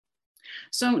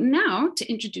So now to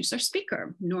introduce our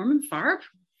speaker, Norman Farb.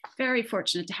 Very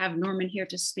fortunate to have Norman here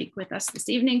to speak with us this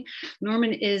evening.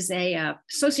 Norman is an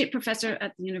associate professor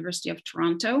at the University of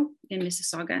Toronto in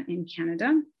Mississauga in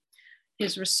Canada.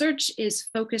 His research is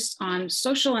focused on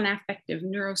social and affective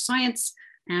neuroscience,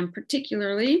 and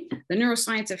particularly the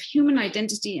neuroscience of human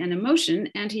identity and emotion.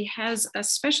 And he has a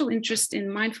special interest in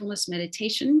mindfulness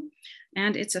meditation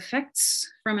and its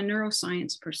effects from a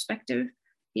neuroscience perspective.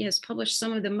 He has published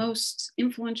some of the most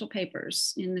influential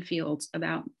papers in the field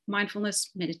about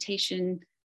mindfulness, meditation,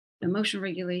 emotion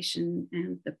regulation,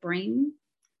 and the brain.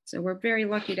 So we're very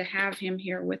lucky to have him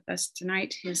here with us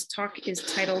tonight. His talk is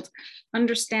titled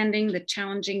Understanding the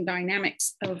Challenging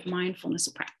Dynamics of Mindfulness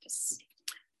Practice.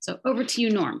 So over to you,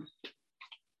 Norm.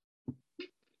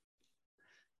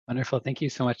 Wonderful. Thank you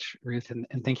so much, Ruth.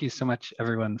 And thank you so much,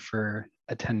 everyone, for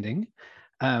attending.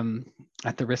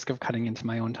 At the risk of cutting into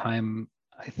my own time,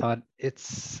 I thought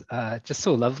it's just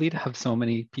so lovely to have so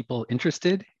many people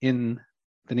interested in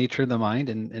the nature of the mind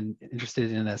and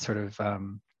interested in a sort of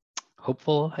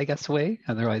hopeful, I guess, way.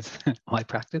 Otherwise, why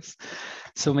practice?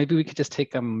 So maybe we could just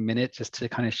take a minute just to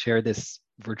kind of share this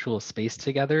virtual space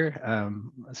together,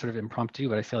 sort of impromptu,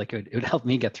 but I feel like it would help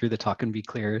me get through the talk and be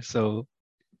clear. So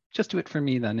just do it for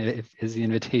me then, is the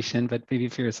invitation, but maybe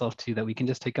for yourself too, that we can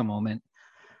just take a moment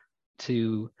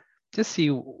to just see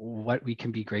what we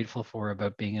can be grateful for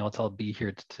about being able to all be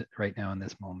here right now in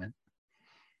this moment.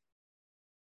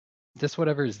 Just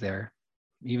whatever is there,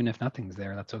 even if nothing's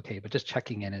there, that's okay. But just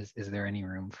checking in, is there any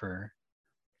room for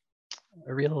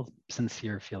a real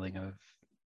sincere feeling of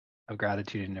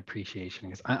gratitude and appreciation?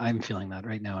 Because I'm feeling that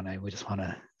right now, and I would just want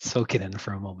to soak it in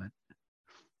for a moment.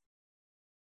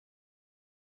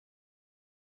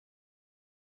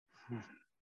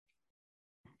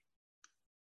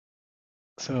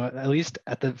 So at least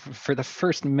for the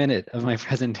first minute of my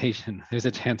presentation, there's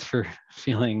a chance for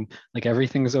feeling like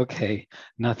everything's okay,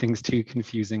 nothing's too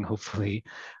confusing, hopefully,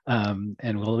 and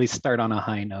we'll at least start on a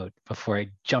high note before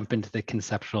I jump into the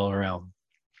conceptual realm.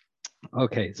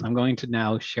 Okay, so I'm going to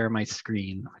now share my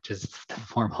screen, which is the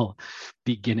formal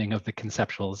beginning of the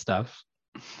conceptual stuff.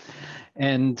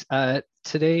 And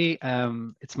today,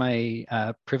 it's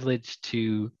my privilege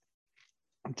to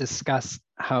discuss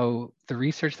how the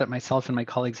research that myself and my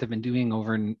colleagues have been doing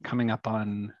over and coming up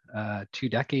on 2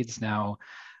 decades now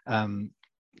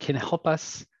can help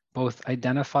us both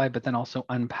identify, but then also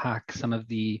unpack some of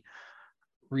the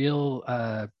real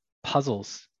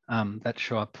puzzles that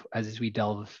show up as we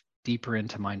delve deeper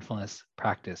into mindfulness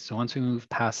practice. So once we move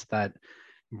past that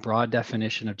broad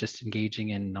definition of just engaging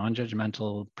in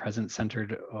non-judgmental,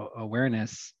 present-centered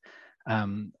awareness,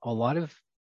 a lot of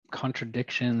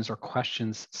contradictions or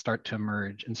questions start to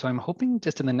emerge. And so I'm hoping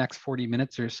just in the next 40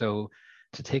 minutes or so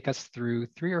to take us through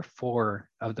 3 or 4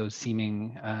 of those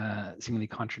seemingly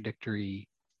contradictory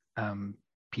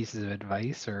pieces of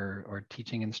advice or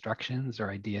teaching instructions or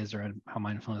ideas around how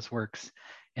mindfulness works,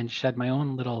 and shed my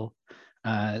own little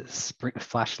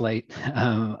flashlight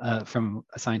from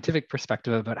a scientific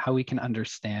perspective about how we can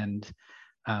understand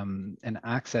and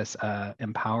access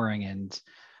empowering and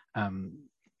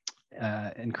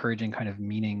encouraging kind of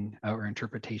meaning or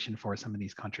interpretation for some of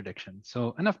these contradictions.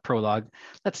 So enough prologue,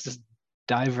 let's just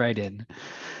dive right in.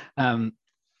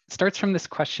 Starts from this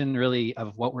question really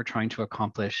of what we're trying to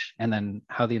accomplish and then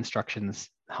how the instructions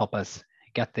help us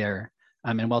get there.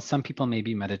 And while some people may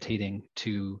be meditating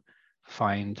to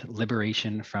find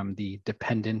liberation from the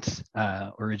dependent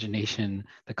origination,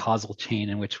 the causal chain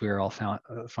in which we are all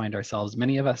find ourselves,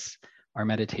 many of us are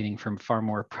meditating from far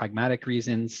more pragmatic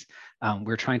reasons.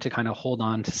 We're trying to kind of hold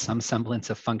on to some semblance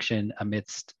of function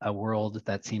amidst a world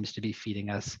that seems to be feeding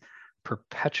us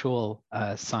perpetual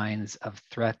signs of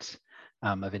threat,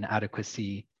 of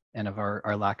inadequacy, and of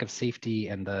our lack of safety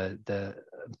and the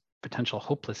potential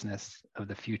hopelessness of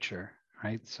the future,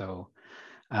 right? So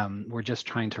we're just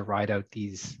trying to ride out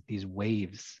these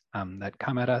waves that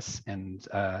come at us, and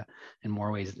in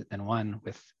more ways than one,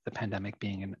 with the pandemic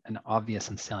being an obvious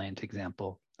and salient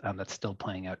example that's still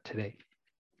playing out today.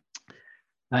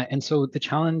 And so the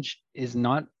challenge is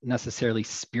not necessarily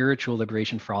spiritual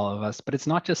liberation for all of us, but it's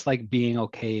not just like being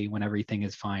okay when everything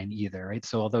is fine either, right?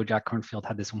 So although Jack Kornfield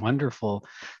had this wonderful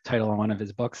title in one of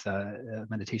his books,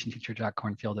 meditation teacher Jack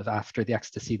Kornfield, of After the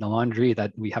Ecstasy, the Laundry,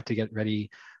 that we have to get ready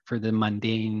for the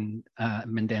mundane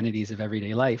mundanities of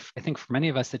everyday life. I think for many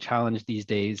of us, the challenge these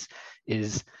days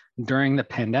is during the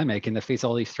pandemic, in the face of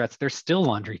all these threats, there's still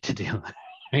laundry to do,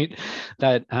 right?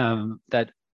 That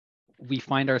we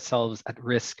find ourselves at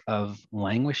risk of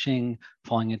languishing,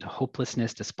 falling into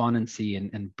hopelessness, despondency,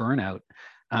 and burnout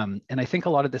And I think a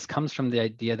lot of this comes from the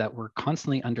idea that we're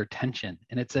constantly under tension,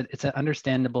 and it's an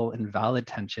understandable and valid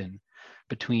tension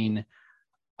between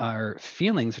our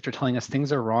feelings, which are telling us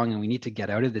things are wrong and we need to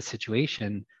get out of this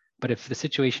situation. But if the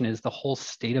situation is the whole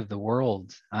state of the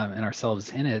world and ourselves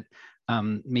in it,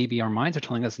 maybe our minds are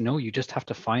telling us, no, you just have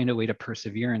to find a way to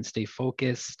persevere and stay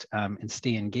focused and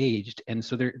stay engaged. And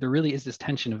so there really is this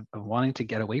tension of wanting to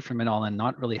get away from it all and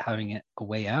not really having a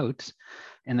way out.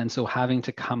 And then so having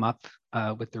to come up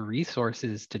with the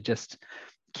resources to just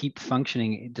keep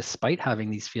functioning despite having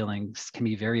these feelings can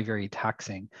be very, very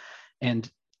taxing. And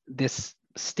this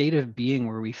state of being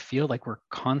where we feel like we're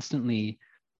constantly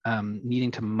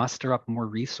needing to muster up more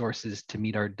resources to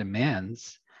meet our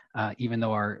demands, even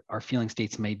though our feeling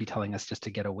states may be telling us just to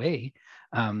get away,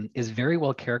 is very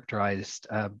well characterized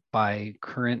by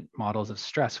current models of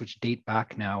stress, which date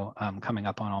back now, coming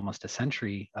up on almost a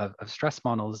century of stress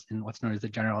models in what's known as the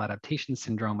general adaptation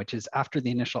syndrome, which is after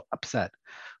the initial upset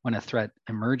when a threat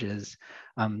emerges.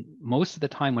 Most of the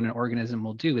time what an organism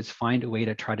will do is find a way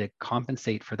to try to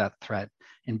compensate for that threat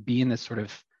and be in this sort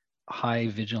of high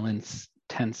vigilance,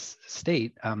 tense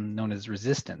state known as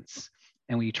resistance.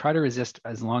 And we try to resist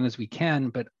as long as we can,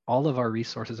 but all of our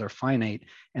resources are finite.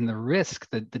 And the risk,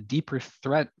 the deeper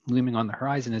threat looming on the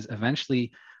horizon is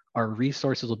eventually our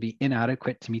resources will be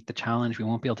inadequate to meet the challenge. We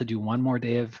won't be able to do one more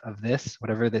day of this,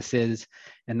 whatever this is.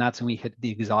 And that's when we hit the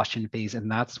exhaustion phase.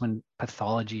 And that's when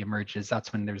pathology emerges.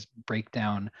 That's when there's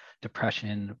breakdown,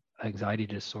 depression, anxiety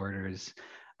disorders,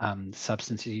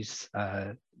 substance use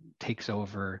takes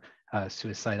over,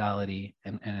 suicidality,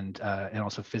 and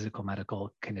also physical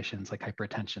medical conditions like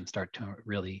hypertension start to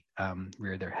really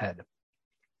rear their head.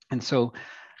 And so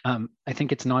I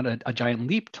think it's not a giant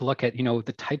leap to look at,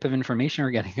 the type of information we're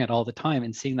getting at all the time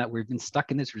and seeing that we've been stuck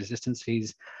in this resistance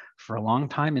phase for a long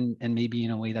time, and maybe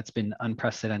in a way that's been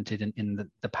unprecedented in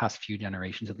the past few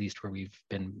generations, at least, where we've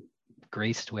been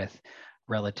graced with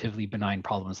relatively benign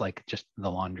problems like just the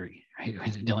laundry, right?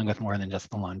 We're dealing with more than just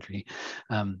the laundry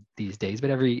these days, but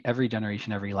every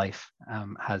generation, every life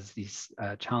has these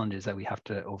challenges that we have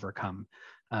to overcome.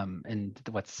 And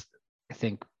what's, I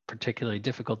think, particularly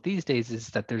difficult these days is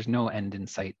that there's no end in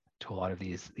sight to a lot of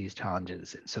these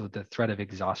challenges. And so the threat of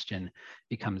exhaustion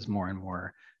becomes more and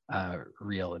more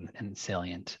real and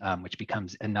salient, which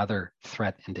becomes another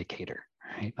threat indicator,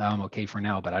 right? I'm okay for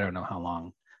now, but I don't know how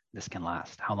long this can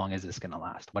last. How long is this going to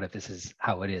last? What if this is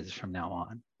how it is from now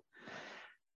on?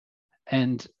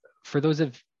 And for those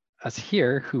of us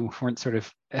here who weren't sort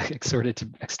of extorted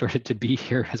to be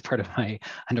here as part of my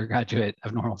undergraduate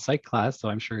abnormal psych class, so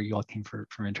I'm sure you all came for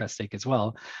interest's sake as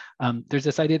well, there's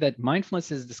this idea that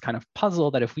mindfulness is this kind of puzzle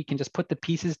that if we can just put the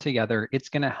pieces together, it's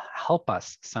going to help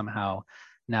us somehow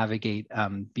navigate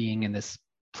being in this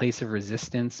place of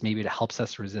resistance. Maybe it helps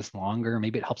us resist longer.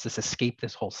 Maybe it helps us escape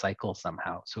this whole cycle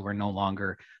somehow. So we're no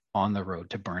longer on the road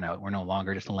to burnout. We're no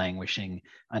longer just languishing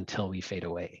until we fade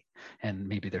away. And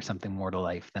maybe there's something more to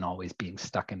life than always being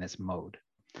stuck in this mode.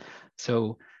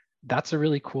 So that's a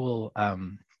really cool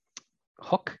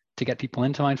hook to get people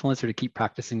into mindfulness or to keep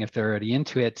practicing if they're already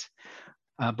into it.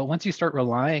 But once you start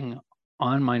relying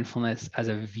on mindfulness as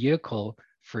a vehicle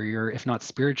for your, if not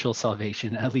spiritual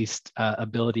salvation, at least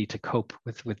ability to cope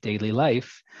with daily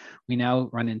life, we now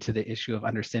run into the issue of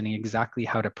understanding exactly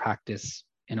how to practice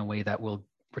in a way that will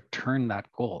return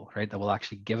that goal, right? That will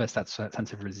actually give us that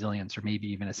sense of resilience, or maybe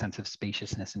even a sense of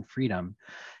spaciousness and freedom.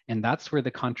 And that's where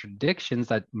the contradictions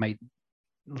that might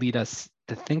lead us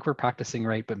to think we're practicing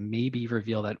right, but maybe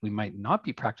reveal that we might not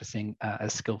be practicing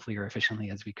as skillfully or efficiently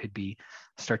as we could be,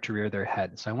 start to rear their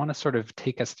head. So I want to sort of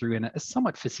take us through in a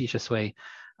somewhat facetious way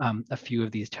a few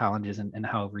of these challenges and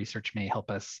how research may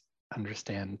help us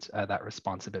understand that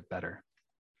response a bit better.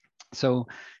 So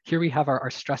here we have our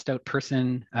stressed out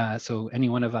person. So any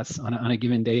one of us on a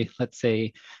given day, let's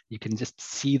say you can just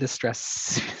see the stress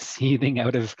seething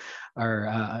out of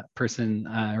our person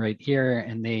right here,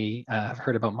 and they have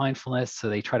heard about mindfulness. So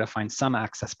they try to find some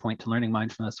access point to learning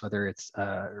mindfulness, whether it's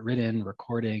written,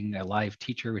 recording, a live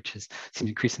teacher, which seems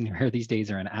increasingly rare these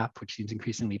days, or an app, which seems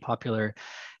increasingly popular.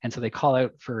 And so they call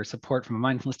out for support from a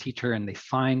mindfulness teacher, and they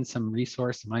find some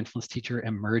resource. The mindfulness teacher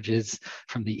emerges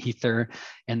from the ether,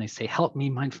 and they say, "Help me,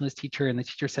 mindfulness teacher." And the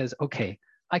teacher says, "Okay,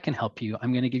 I can help you.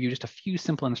 I'm going to give you just a few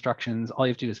simple instructions. All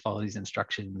you have to do is follow these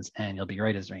instructions and you'll be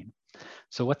right as rain."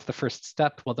 So what's the first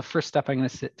step? Well, the first step I'm going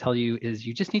to tell you is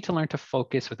you just need to learn to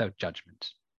focus without judgment,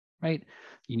 right?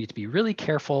 You need to be really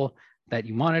careful that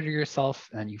you monitor yourself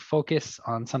and you focus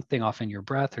on something, often your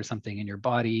breath or something in your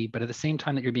body, but at the same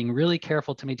time that you're being really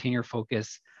careful to maintain your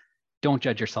focus, don't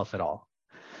judge yourself at all.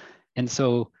 And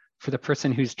so for the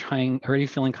person who's already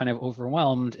feeling kind of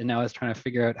overwhelmed and now is trying to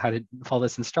figure out how to follow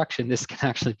this instruction, this can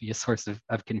actually be a source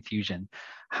of confusion.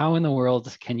 How in the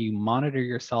world can you monitor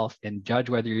yourself and judge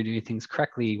whether you're doing things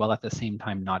correctly while at the same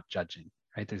time not judging,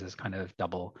 right? There's this kind of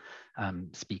double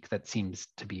speak that seems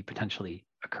to be potentially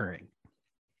occurring.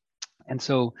 And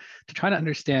so to try to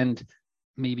understand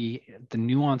maybe the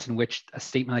nuance in which a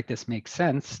statement like this makes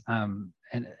sense,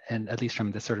 and at least from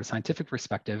this sort of scientific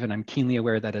perspective, and I'm keenly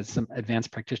aware that as some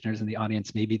advanced practitioners in the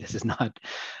audience, maybe this is not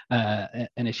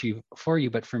an issue for you,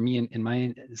 but for me in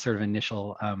my sort of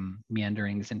initial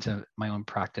meanderings into my own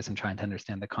practice and trying to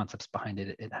understand the concepts behind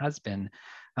it, it has been,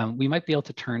 we might be able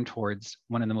to turn towards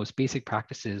one of the most basic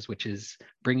practices, which is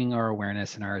bringing our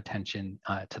awareness and our attention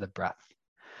to the breath.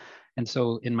 And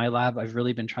so in my lab, I've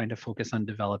really been trying to focus on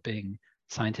developing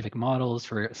scientific models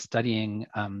for studying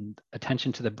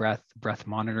attention to the breath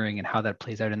monitoring, and how that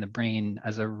plays out in the brain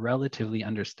as a relatively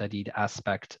understudied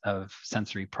aspect of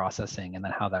sensory processing, and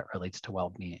then how that relates to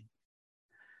well-being.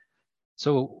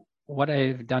 So what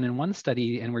I've done in one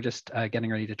study, and we're just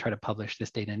getting ready to try to publish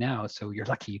this data now, so you're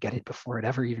lucky you get it before it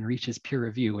ever even reaches peer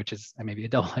review, which is maybe a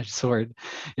double-edged sword,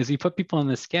 is we put people in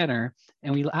the scanner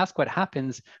and we ask what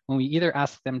happens when we either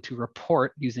ask them to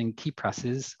report using key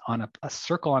presses on a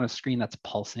circle on a screen that's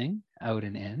pulsing out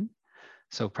and in.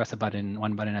 So press a button,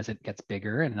 one button as it gets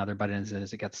bigger and another button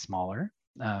as it gets smaller.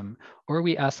 Or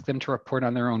we ask them to report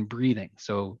on their own breathing.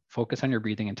 So focus on your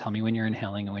breathing and tell me when you're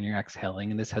inhaling and when you're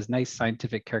exhaling. And this has nice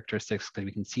scientific characteristics because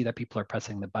we can see that people are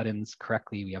pressing the buttons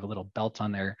correctly. We have a little belt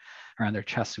on around their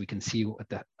chest so we can see what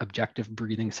the objective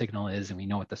breathing signal is, and we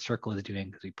know what the circle is doing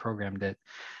because we programmed it.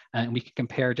 And we can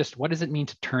compare just what does it mean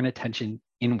to turn attention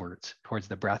inwards towards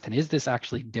the breath, and is this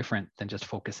actually different than just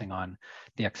focusing on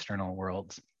the external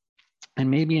worlds?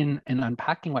 And maybe in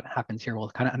unpacking what happens here, we'll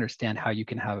kind of understand how you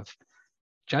can have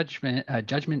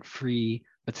judgment-free,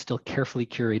 but still carefully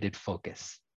curated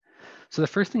focus. So the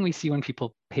first thing we see when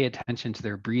people pay attention to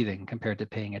their breathing compared to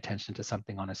paying attention to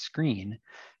something on a screen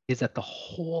is that the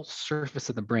whole surface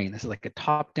of the brain, this is like a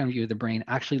top-down view of the brain,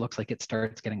 actually looks like it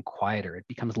starts getting quieter. It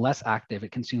becomes less active.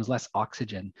 It consumes less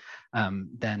oxygen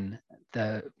than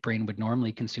the brain would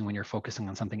normally consume when you're focusing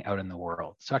on something out in the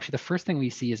world. So actually the first thing we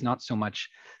see is not so much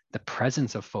the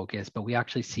presence of focus, but we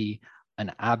actually see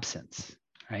an absence.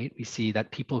 Right? We see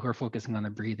that people who are focusing on the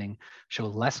breathing show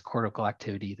less cortical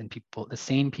activity than the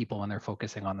same people when they're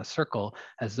focusing on the circle,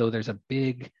 as though there's a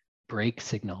big break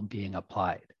signal being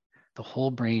applied. The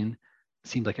whole brain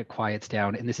seems like it quiets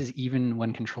down. And this is even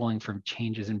when controlling for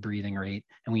changes in breathing rate.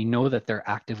 And we know that they're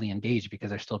actively engaged because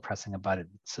they're still pressing a button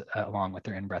along with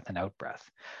their in-breath and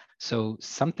out-breath. So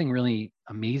something really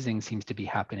amazing seems to be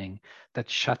happening that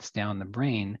shuts down the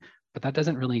brain, but that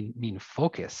doesn't really mean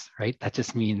focus, right? That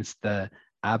just means the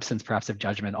absence perhaps of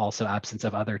judgment, also absence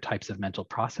of other types of mental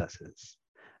processes,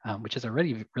 which is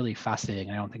already really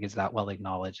fascinating. I don't think it's that well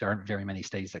acknowledged. There aren't very many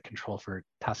studies that control for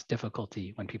task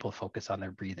difficulty when people focus on their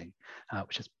breathing,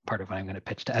 which is part of what I'm going to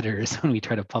pitch to editors when we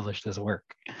try to publish this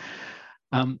work.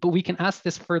 But we can ask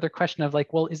this further question of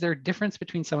like, well, is there a difference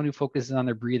between someone who focuses on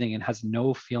their breathing and has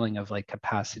no feeling of like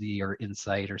capacity or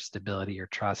insight or stability or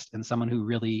trust, and someone who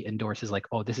really endorses like,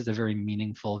 oh, this is a very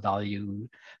meaningful,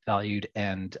 valued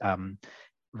and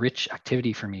rich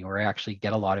activity for me where I actually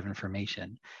get a lot of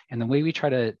information? And the way we try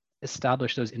to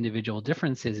establish those individual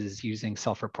differences is using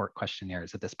self-report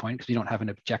questionnaires at this point, because we don't have an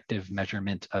objective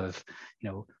measurement of,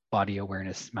 body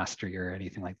awareness mastery or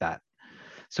anything like that.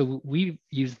 So we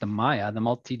use the MAIA, the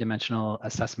multidimensional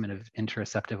assessment of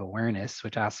interoceptive awareness,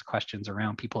 which asks questions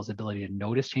around people's ability to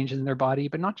notice changes in their body,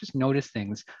 but not just notice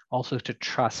things, also to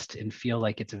trust and feel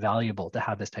like it's valuable to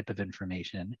have this type of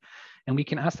information. And we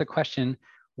can ask the question,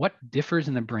 what differs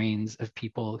in the brains of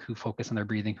people who focus on their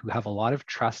breathing, who have a lot of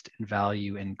trust and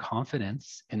value and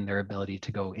confidence in their ability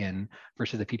to go in,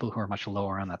 versus the people who are much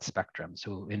lower on that spectrum?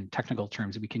 So in technical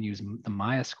terms, we can use the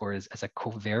MAIA scores as a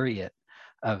covariate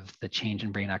of the change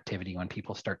in brain activity when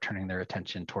people start turning their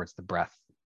attention towards the breath.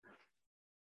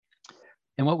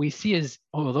 And what we see is,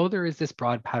 although there is this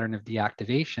broad pattern of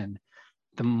deactivation,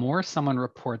 the more someone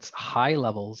reports high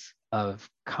levels of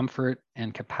comfort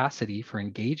and capacity for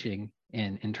engaging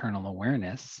in internal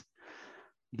awareness,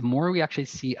 the more we actually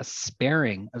see a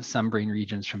sparing of some brain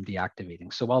regions from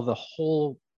deactivating. So while the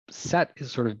whole set is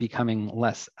sort of becoming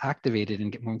less activated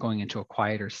and going into a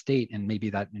quieter state, and maybe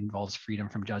that involves freedom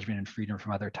from judgment and freedom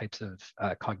from other types of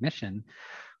cognition,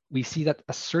 we see that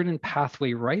a certain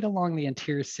pathway right along the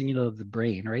anterior cingulate of the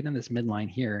brain, right in this midline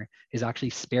here, is actually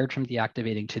spared from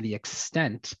deactivating to the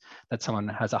extent that someone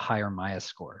has a higher Maya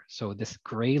score. So this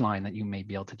gray line that you may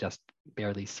be able to just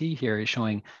barely see here is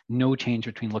showing no change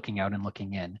between looking out and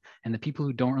looking in. And the people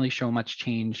who don't really show much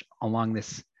change along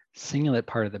this cingulate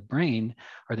part of the brain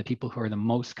are the people who are the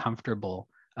most comfortable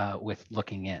with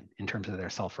looking in terms of their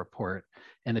self-report.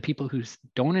 And the people who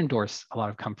don't endorse a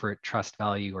lot of comfort, trust,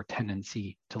 value, or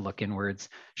tendency to look inwards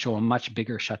show a much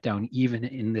bigger shutdown even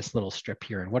in this little strip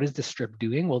here. And what is this strip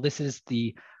doing? Well, this is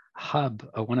the hub,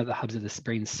 one of the hubs of this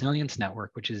brain salience network,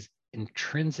 which is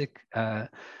intrinsic set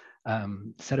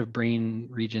of brain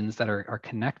regions that are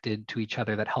connected to each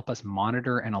other that help us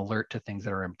monitor and alert to things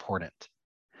that are important.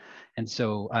 And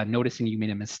so noticing you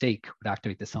made a mistake would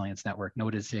activate the salience network.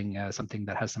 Noticing something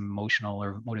that has some emotional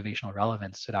or motivational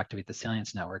relevance would activate the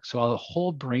salience network. So while the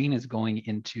whole brain is going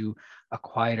into a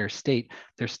quieter state,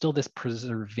 there's still this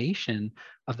preservation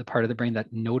of the part of the brain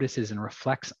that notices and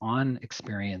reflects on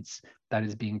experience that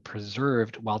is being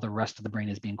preserved while the rest of the brain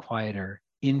is being quieter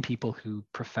in people who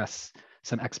profess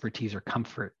some expertise or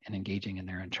comfort in engaging in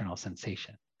their internal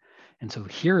sensation. And so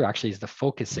here actually is the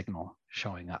focus signal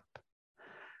showing up.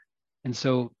 And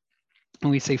so when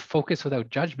we say focus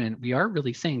without judgment, we are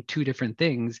really saying two different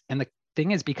things. And the thing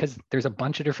is, because there's a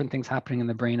bunch of different things happening in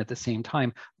the brain at the same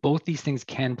time, both these things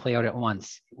can play out at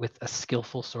once with a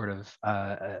skillful sort of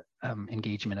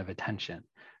engagement of attention,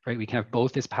 right? We can have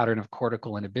both this pattern of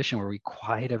cortical inhibition where we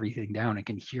quiet everything down and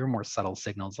can hear more subtle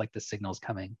signals like the signals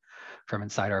coming from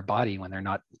inside our body when they're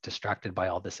not distracted by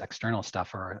all this external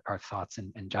stuff or our thoughts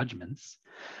and judgments.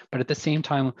 But at the same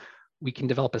time, we can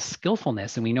develop a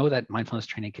skillfulness, and we know that mindfulness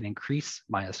training can increase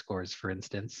Maya scores, for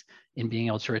instance, in being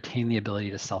able to retain the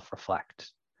ability to self-reflect.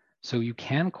 So you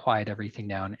can quiet everything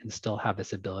down and still have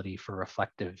this ability for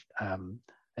reflective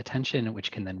attention,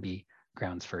 which can then be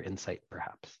grounds for insight,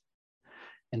 perhaps.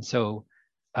 And so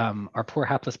our poor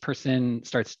hapless person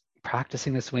starts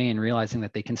practicing this way and realizing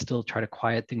that they can still try to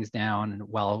quiet things down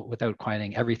and without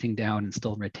quieting everything down and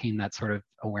still retain that sort of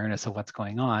awareness of what's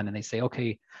going on. And they say,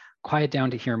 okay, quiet down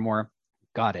to hear more,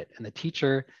 got it. And the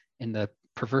teacher, in the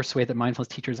perverse way that mindfulness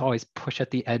teachers always push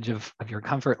at the edge of your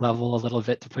comfort level a little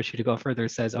bit to push you to go further,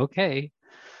 says, okay,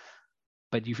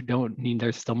 but you don't need,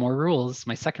 there's still more rules.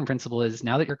 My second principle is,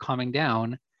 now that you're calming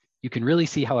down, you can really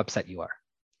see how upset you are.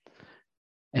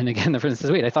 And again, the person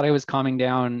says, wait, I thought I was calming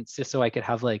down just so I could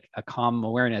have like a calm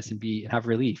awareness and have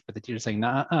relief. But the teacher's saying,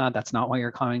 nah, that's not why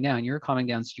you're calming down. You're calming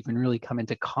down so you can really come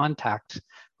into contact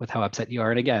with how upset you are.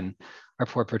 And again, our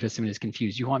poor participant is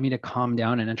confused. You want me to calm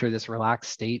down and enter this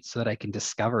relaxed state so that I can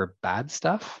discover bad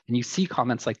stuff? And you see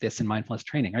comments like this in mindfulness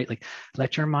training, right? Like,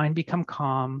 let your mind become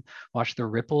calm, watch the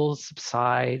ripples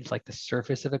subside like the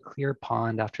surface of a clear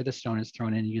pond after the stone is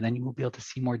thrown in you. Then you will be able to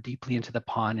see more deeply into the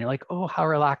pond. And you're like, oh, how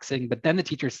relaxing. But then the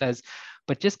teacher says,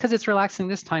 but just because it's relaxing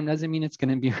this time doesn't mean it's going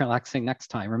to be relaxing next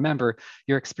time. Remember,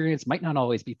 your experience might not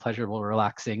always be pleasurable or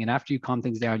relaxing. And after you calm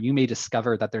things down, you may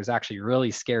discover that there's actually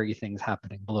really scary things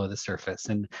happening below the surface.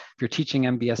 And if you're teaching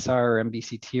MBSR or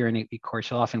MBCT or an 8-week course,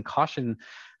 you'll often caution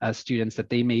students that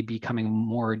they may be coming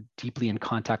more deeply in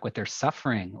contact with their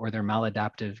suffering or their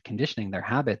maladaptive conditioning, their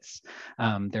habits,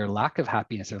 their lack of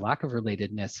happiness, their lack of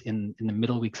relatedness in the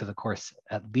middle weeks of the course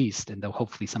at least, and though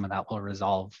hopefully some of that will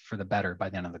resolve for the better by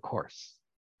the end of the course.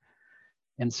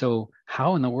 And so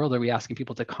how in the world are we asking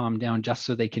people to calm down just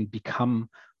so they can become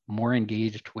more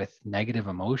engaged with negative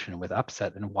emotion, with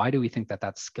upset? And why do we think that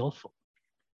that's skillful?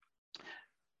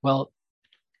 Well,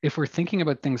 if we're thinking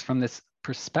about things from this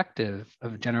perspective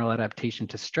of general adaptation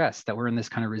to stress, that we're in this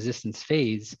kind of resistance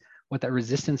phase, what that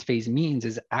resistance phase means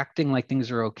is acting like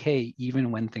things are okay, even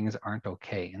when things aren't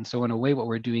okay. And so in a way, what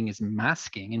we're doing is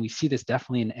masking, and we see this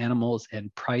definitely in animals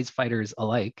and prize fighters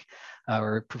alike,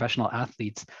 or professional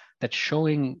athletes, that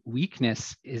showing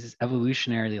weakness is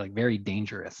evolutionarily like very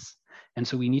dangerous. And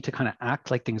so we need to kind of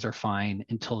act like things are fine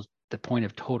until the point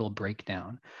of total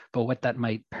breakdown. But what that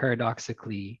might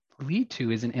paradoxically lead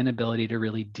to is an inability to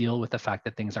really deal with the fact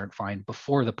that things aren't fine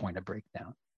before the point of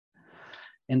breakdown.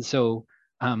 And so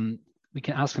we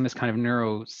can ask from this kind of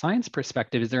neuroscience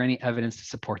perspective, is there any evidence to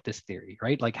support this theory,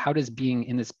 right? Like, how does being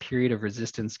in this period of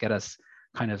resistance get us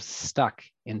kind of stuck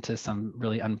into some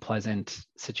really unpleasant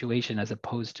situation as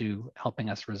opposed to helping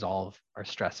us resolve our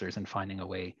stressors and finding a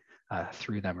way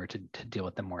through them or to deal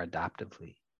with them more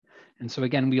adaptively? And so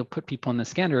again, we'll put people in the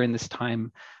scanner in this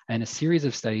time, and a series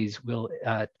of studies will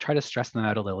try to stress them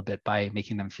out a little bit by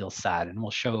making them feel sad. And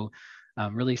we'll show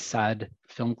really sad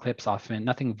film clips, often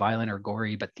nothing violent or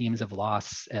gory, but themes of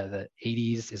loss. The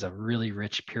 80s is a really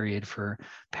rich period for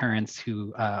parents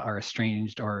who are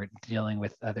estranged or dealing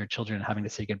with their children having to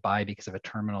say goodbye because of a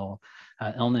terminal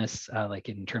illness, like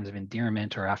in terms of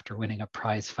endearment or after winning a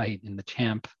prize fight in The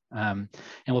Champ. And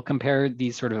we'll compare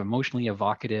these sort of emotionally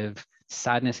evocative,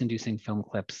 sadness-inducing film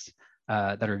clips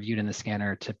that are viewed in the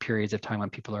scanner to periods of time when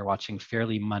people are watching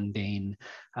fairly mundane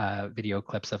video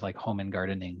clips of like home and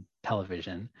gardening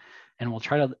television. And we'll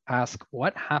try to ask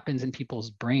what happens in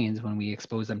people's brains when we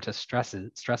expose them to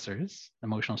stressors,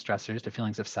 emotional stressors, to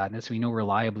feelings of sadness. We know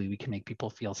reliably we can make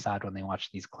people feel sad when they watch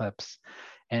these clips.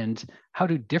 And how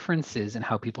do differences in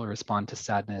how people respond to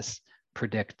sadness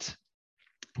predict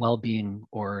well-being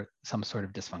or some sort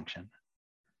of dysfunction?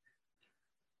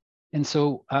 And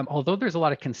so, although there's a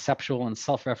lot of conceptual and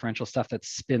self-referential stuff that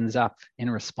spins up in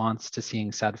response to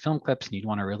seeing sad film clips, and you'd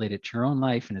want to relate it to your own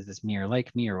life, and is this me or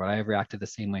like me, or would I have reacted the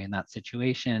same way in that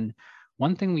situation?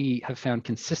 One thing we have found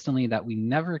consistently that we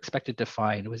never expected to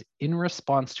find was in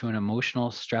response to an emotional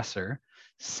stressor,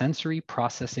 sensory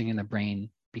processing in the brain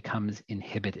becomes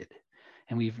inhibited.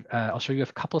 And I'll show you a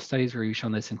couple of studies where we've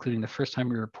shown this, including the first time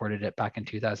we reported it back in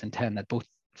 2010, that both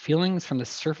feelings from the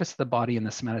surface of the body in the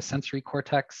somatosensory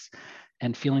cortex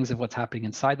and feelings of what's happening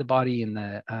inside the body in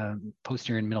the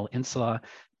posterior and middle insula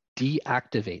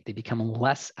deactivate. They become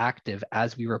less active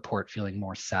as we report feeling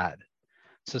more sad.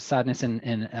 So sadness in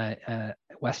a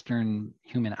Western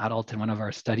human adult in one of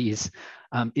our studies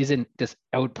isn't this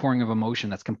outpouring of emotion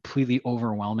that's completely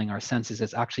overwhelming our senses.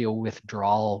 It's actually a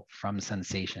withdrawal from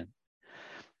sensation.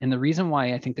 And the reason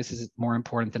why I think this is more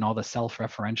important than all the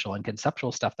self-referential and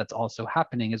conceptual stuff that's also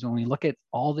happening is when we look at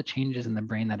all the changes in the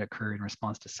brain that occur in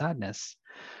response to sadness,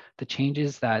 the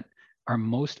changes that are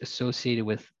most associated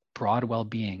with broad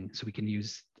well-being, so we can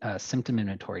use symptom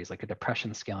inventories like a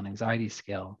depression scale and anxiety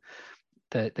scale,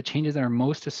 the changes that are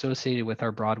most associated with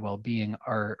our broad well-being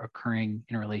are occurring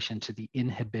in relation to the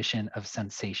inhibition of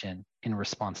sensation in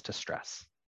response to stress.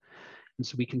 And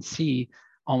so we can see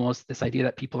almost this idea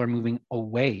that people are moving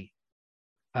away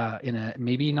in a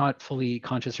maybe not fully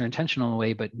conscious or intentional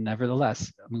way, but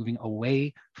nevertheless moving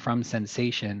away from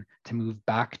sensation to move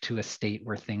back to a state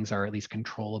where things are at least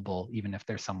controllable, even if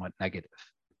they're somewhat negative.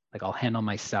 Like, I'll handle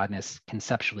my sadness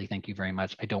conceptually, thank you very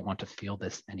much. I don't want to feel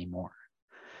this anymore.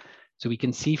 So we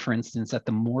can see, for instance, that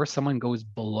the more someone goes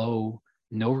below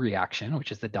no reaction,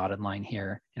 which is the dotted line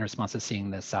here, in response to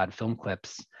seeing the sad film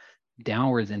clips,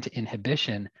 downwards into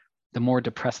inhibition, the more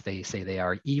depressed they say they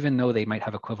are, even though they might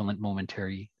have equivalent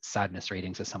momentary sadness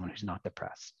ratings as someone who's not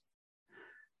depressed.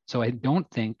 So I don't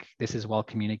think this is well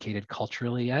communicated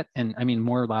culturally yet. And I mean,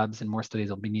 more labs and more studies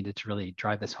will be needed to really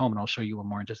drive this home. And I'll show you one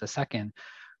more in just a second.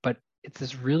 But it's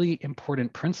this really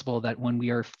important principle that when we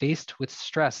are faced with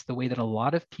stress, the way that a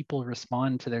lot of people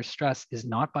respond to their stress is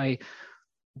not by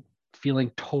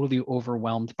feeling totally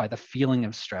overwhelmed by the feeling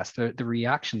of stress. The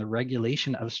reaction, the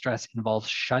regulation of stress involves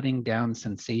shutting down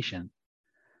sensation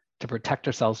to protect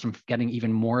ourselves from getting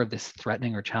even more of this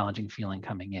threatening or challenging feeling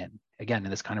coming in, again,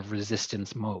 in this kind of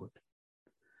resistance mode.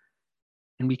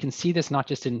 And we can see this not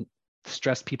just in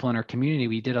stressed people in our community.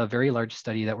 We did a very large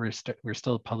study that we're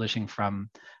still publishing from,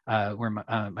 where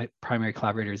my primary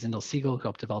collaborator is Indel Siegel, who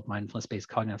helped develop mindfulness-based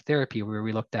cognitive therapy, where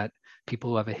we looked at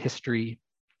people who have a history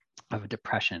of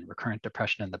depression, recurrent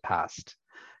depression in the past.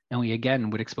 And we again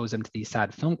would expose them to these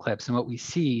sad film clips. And what we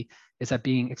see is that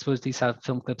being exposed to these sad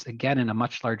film clips, again, in a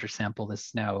much larger sample, this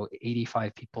is now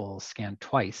 85 people scanned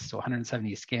twice, so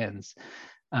 170 scans,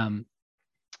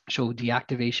 show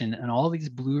deactivation in all these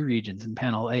blue regions in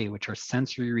panel A, which are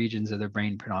sensory regions of the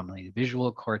brain predominantly, the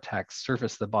visual cortex,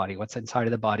 surface of the body, what's inside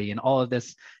of the body, and all of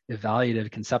this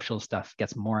evaluative conceptual stuff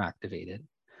gets more activated.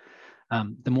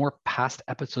 The more past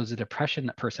episodes of depression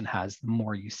that person has, the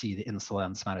more you see the insula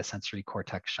and somatosensory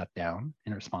cortex shut down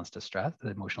in response to stress, the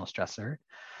emotional stressor.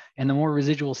 And the more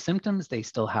residual symptoms they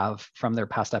still have from their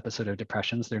past episode of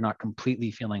depression, so they're not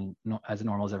completely feeling as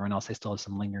normal as everyone else, they still have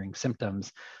some lingering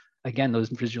symptoms. Again,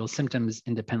 those residual symptoms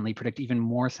independently predict even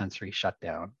more sensory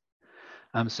shutdown.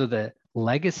 So the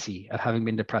legacy of having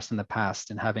been depressed in the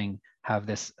past and having had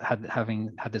this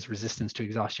resistance to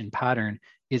exhaustion pattern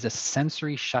is a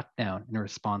sensory shutdown in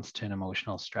response to an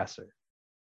emotional stressor.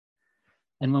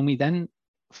 And when we then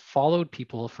followed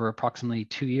people for approximately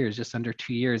 2 years, just under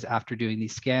 2 years after doing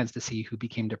these scans to see who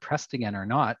became depressed again or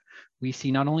not, we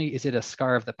see not only is it a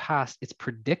scar of the past, it's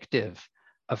predictive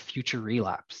of future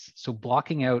relapse. So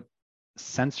blocking out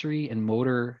sensory and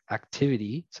motor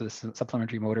activity, so the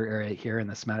supplementary motor area here in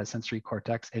the somatosensory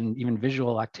cortex, and even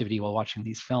visual activity while watching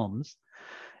these films,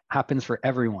 happens for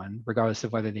everyone, regardless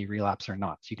of whether they relapse or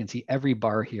not. So you can see every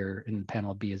bar here in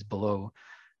panel B is below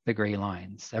the gray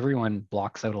lines. Everyone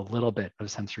blocks out a little bit of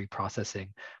sensory processing,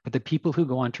 but the people who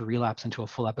go on to relapse into a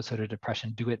full episode of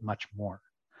depression do it much more.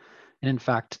 And in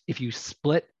fact, if you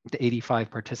split the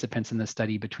 85 participants in the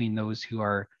study between those who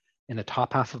are in the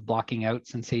top half of blocking out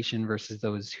sensation versus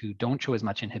those who don't show as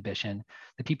much inhibition,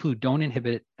 the people who don't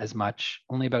inhibit as much,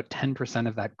 only about 10%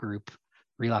 of that group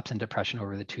relapse in depression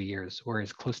over the 2 years,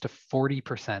 whereas close to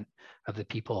 40% of the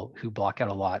people who block out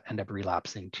a lot end up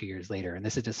relapsing 2 years later. And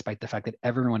this is despite the fact that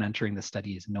everyone entering the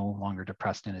study is no longer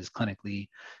depressed and is clinically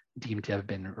deemed to have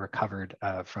been recovered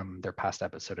from their past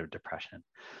episode of depression.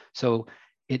 So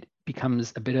it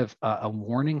becomes a bit of a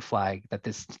warning flag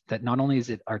that not only is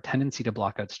it our tendency to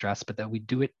block out stress, but that we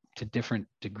do it to different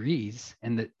degrees.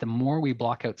 And that the more we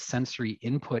block out sensory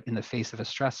input in the face of a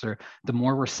stressor, the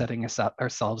more we're setting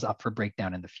ourselves up for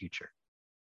breakdown in the future.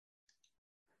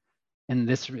 And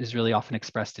this is really often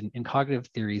expressed in cognitive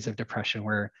theories of depression,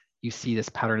 where you see this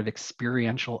pattern of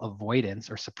experiential avoidance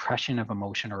or suppression of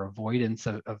emotion, or avoidance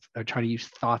of trying to use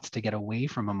thoughts to get away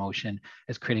from emotion,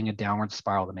 as creating a downward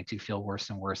spiral that makes you feel worse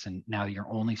and worse. And now your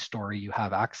only story you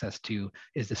have access to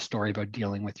is the story about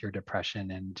dealing with your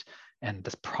depression and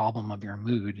this problem of your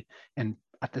mood. And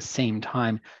at the same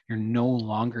time, you're no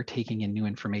longer taking in new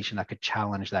information that could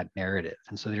challenge that narrative.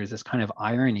 And so there's this kind of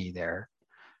irony there,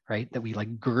 right? That we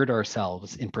like gird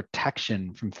ourselves in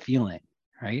protection from feeling,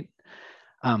 right?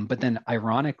 But then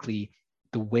ironically,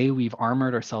 the way we've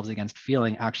armored ourselves against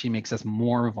feeling actually makes us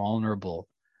more vulnerable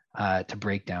to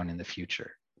breakdown in the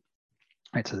future.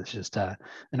 Right, so this is just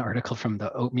an article from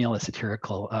the Oatmeal, a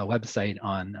satirical website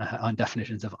on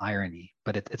definitions of irony.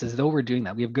 But it's as though we're doing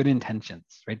that. We have good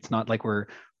intentions, right? It's not like we're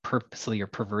purposely or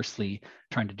perversely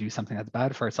trying to do something that's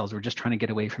bad for ourselves. We're just trying to get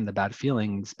away from the bad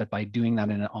feelings. But by doing that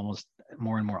in an almost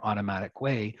more and more automatic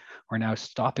way, we're now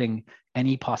stopping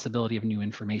any possibility of new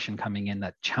information coming in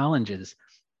that challenges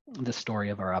the story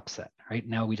of our upset, right?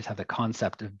 Now we just have the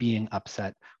concept of being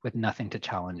upset with nothing to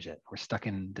challenge it. We're stuck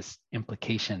in this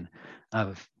implication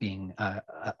of being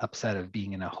upset, of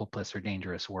being in a hopeless or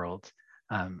dangerous world.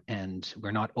 And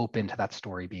we're not open to that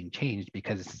story being changed,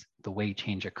 because the way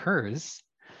change occurs,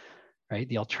 right?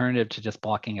 The alternative to just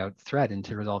blocking out threat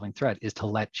into resolving threat is to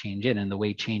let change in. And the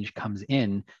way change comes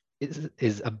in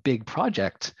is a big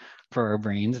project for our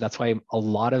brains. That's why a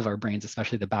lot of our brains,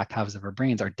 especially the back halves of our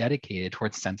brains, are dedicated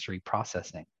towards sensory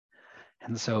processing.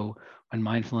 And so when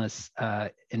mindfulness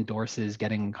endorses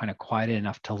getting kind of quiet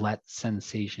enough to let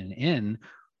sensation in,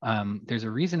 there's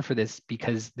a reason for this,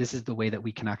 because this is the way that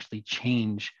we can actually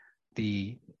change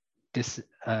the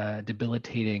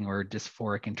debilitating or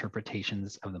dysphoric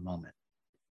interpretations of the moment,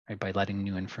 right? By letting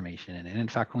new information in. And in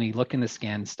fact, when we look in the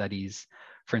SCAN studies,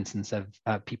 for instance,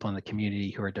 of people in the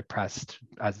community who are depressed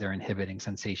as they're inhibiting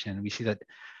sensation, we see that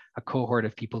a cohort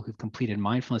of people who've completed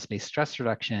mindfulness-based stress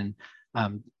reduction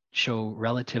show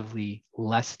relatively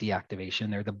less deactivation.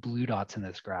 They're the blue dots in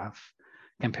this graph,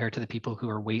 compared to the people who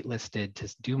are waitlisted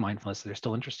to do mindfulness. They're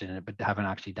still interested in it, but haven't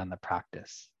actually done the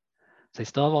practice. So they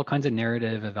still have all kinds of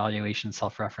narrative, evaluation,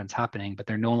 self-reference happening, but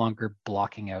they're no longer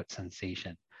blocking out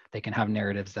sensation. They can have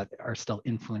narratives that are still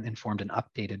informed and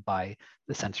updated by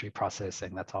the sensory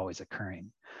processing that's always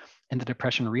occurring. In the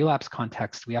depression relapse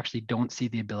context, we actually don't see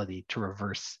the ability to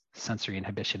reverse sensory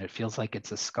inhibition. It feels like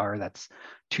it's a scar that's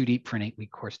too deep for an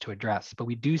 8-week course to address. But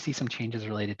we do see some changes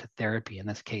related to therapy, in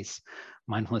this case,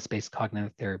 mindfulness-based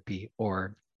cognitive therapy,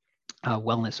 or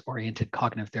wellness-oriented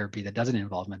cognitive therapy that doesn't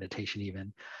involve meditation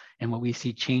even. And what we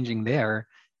see changing there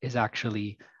is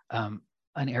actually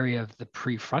an area of the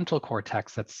prefrontal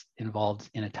cortex that's involved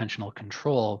in attentional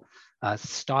control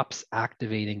stops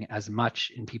activating as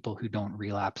much in people who don't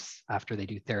relapse after they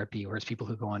do therapy, whereas people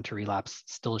who go on to relapse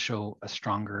still show a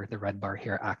stronger, the red bar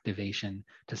here, activation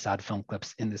to SAD film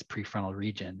clips in this prefrontal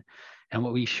region. And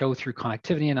what we show through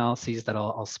connectivity analyses that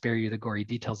I'll spare you the gory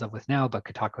details of with now, but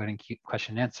could talk about in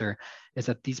question and answer, is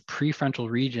that these prefrontal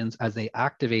regions, as they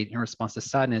activate in response to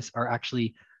sadness, are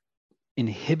actually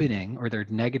inhibiting, or they're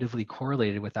negatively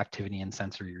correlated with activity in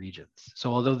sensory regions. So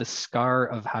although the scar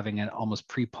of having an almost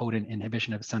prepotent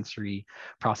inhibition of sensory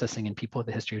processing in people with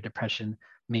a history of depression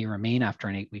may remain after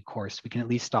an 8-week course, we can at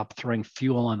least stop throwing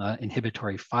fuel on the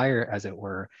inhibitory fire, as it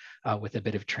were, with a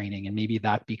bit of training. And maybe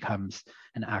that becomes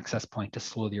an access point to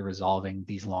slowly resolving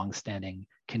these long-standing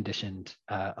conditioned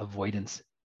avoidance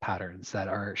patterns that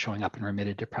are showing up in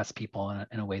remitted depressed people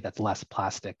in a way that's less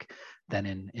plastic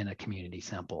than in a community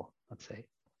sample, let's say.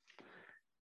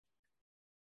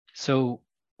 So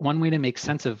one way to make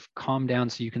sense of calm down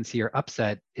so you can see your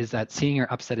upset is that seeing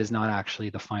your upset is not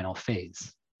actually the final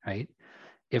phase, right?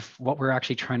 If what we're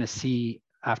actually trying to see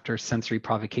after sensory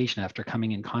provocation, after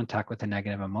coming in contact with a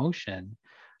negative emotion,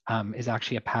 is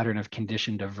actually a pattern of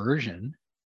conditioned aversion,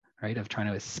 right? Of trying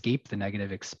to escape the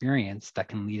negative experience that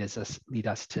can lead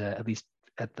us to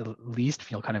at the least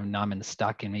feel kind of numb and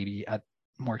stuck, and maybe at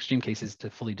more extreme cases to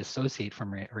fully dissociate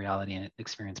from reality and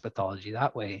experience pathology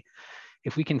that way.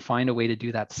 If we can find a way to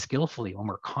do that skillfully when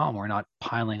we're calm, we're not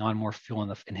piling on more fuel in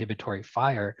the inhibitory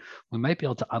fire, we might be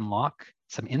able to unlock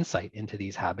some insight into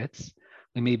these habits.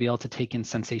 We may be able to take in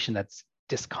sensation that's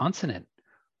disconsonant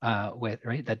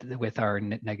with our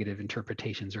negative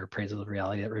interpretations or appraisal of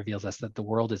reality that reveals us that the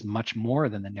world is much more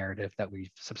than the narrative that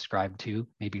we've subscribed to,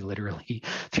 maybe literally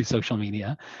through social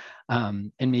media.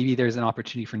 And maybe there's an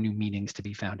opportunity for new meanings to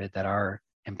be founded that are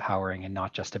empowering and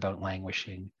not just about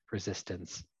languishing,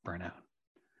 resistance, burnout.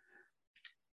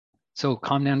 So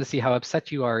calm down to see how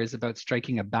upset you are is about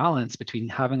striking a balance between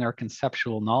having our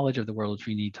conceptual knowledge of the world which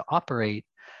we need to operate,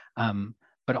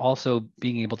 but also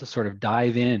being able to sort of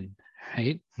dive in,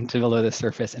 right, to below the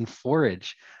surface and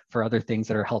forage for other things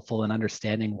that are helpful in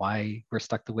understanding why we're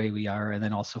stuck the way we are, and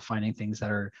then also finding things that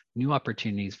are new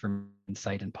opportunities for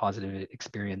insight and positive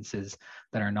experiences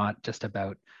that are not just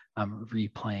about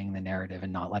replaying the narrative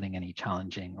and not letting any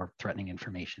challenging or threatening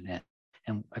information in.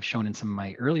 And I've shown in some of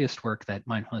my earliest work that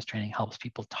mindfulness training helps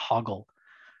people toggle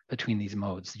between these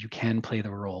modes. You can play the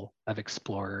role of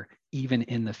explorer even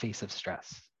in the face of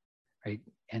stress, right?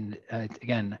 And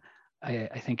again, I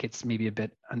think it's maybe a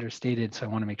bit understated, so I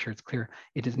want to make sure it's clear.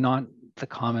 It is not the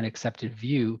common accepted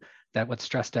view that what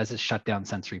stress does is shut down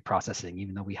sensory processing,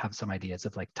 even though we have some ideas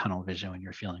of like tunnel vision when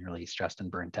you're feeling really stressed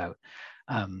and burnt out.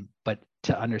 But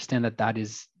to understand that that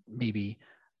is maybe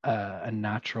a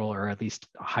natural, or at least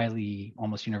highly,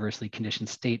 almost universally conditioned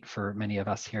state for many of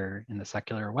us here in the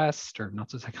secular West, or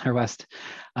not so secular West,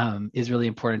 is really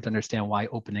important to understand why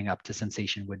opening up to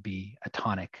sensation would be a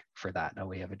tonic for that, a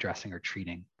way of addressing or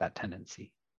treating that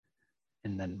tendency.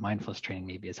 And then mindfulness training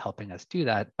maybe is helping us do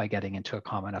that by getting into a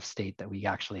calm enough state that we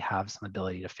actually have some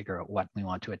ability to figure out what we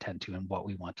want to attend to and what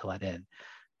we want to let in,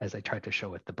 as I tried to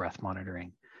show with the breath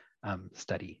monitoring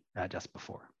study just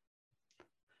before.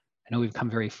 I know we've come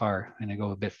very far, and I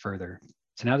go a bit further.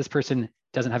 So now this person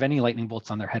doesn't have any lightning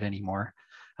bolts on their head anymore.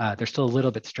 They're still a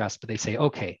little bit stressed, but they say,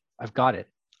 okay, I've got it.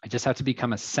 I just have to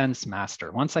become a sense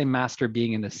master. Once I master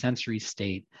being in the sensory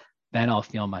state, then I'll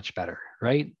feel much better,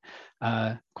 right?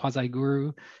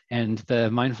 Quasi-guru, and the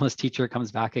mindfulness teacher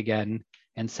comes back again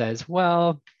and says,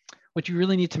 well, what you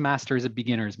really need to master is a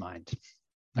beginner's mind,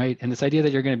 right? And this idea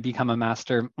that you're going to become a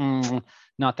master,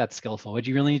 not that skillful. What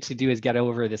you really need to do is get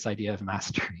over this idea of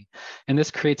mastery. And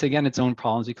this creates, again, its own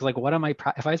problems, because like, what am I,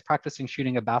 if I was practicing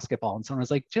shooting a basketball and someone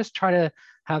was like, just try to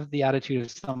have the attitude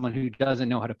of someone who doesn't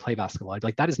know how to play basketball. I'd be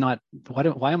like, that is not,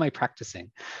 why am I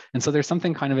practicing? And so there's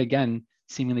something kind of, again,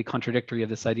 seemingly contradictory of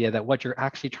this idea that what you're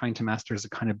actually trying to master is a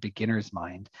kind of beginner's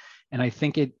mind. And I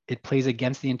think it plays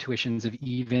against the intuitions of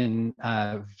even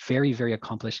very, very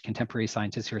accomplished contemporary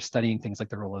scientists who are studying things like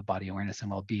the role of body awareness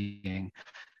and well-being.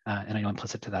 And I know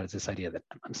implicit to that is this idea that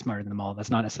I'm smarter than them all.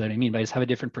 That's not necessarily what I mean, but I just have a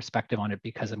different perspective on it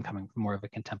because I'm coming from more of a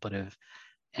contemplative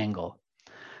angle.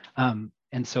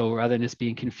 And so rather than just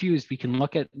being confused, we can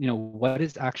look at, what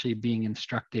is actually being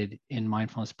instructed in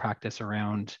mindfulness practice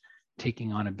around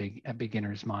taking on a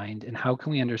beginner's mind, and how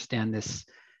can we understand this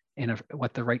in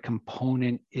what the right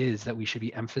component is that we should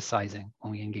be emphasizing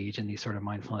when we engage in these sort of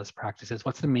mindfulness practices.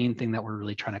 What's the main thing that we're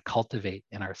really trying to cultivate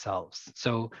in ourselves?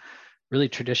 So really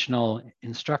traditional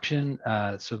instruction.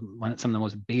 So some of the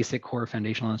most basic core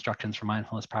foundational instructions for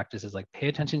mindfulness practice is like, pay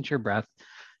attention to your breath,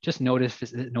 just notice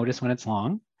when it's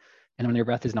long. And when your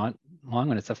breath is not long,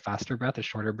 when it's a faster breath, a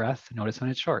shorter breath, notice when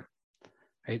it's short.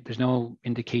 Right? There's no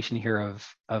indication here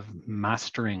of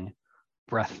mastering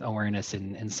breath awareness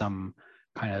in some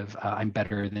kind of I'm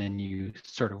better than you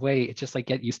sort of way. It's just like,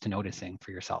 get used to noticing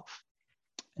for yourself.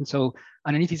 And so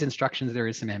underneath these instructions, there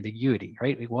is some ambiguity,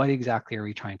 right? What exactly are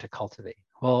we trying to cultivate?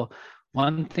 Well,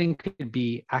 one thing could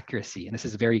be accuracy. And this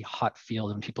is a very hot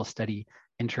field when people study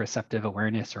interoceptive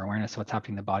awareness or awareness of what's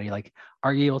happening in the body. Like,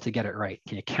 are you able to get it right?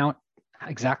 Can you count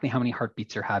exactly how many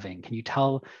heartbeats you're having? Can you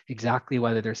tell exactly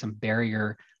whether there's some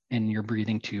barrier in your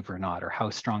breathing tube or not, or how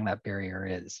strong that barrier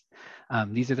is?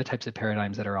 These are the types of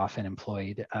paradigms that are often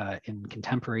employed in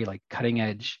contemporary, like cutting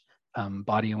edge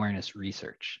body awareness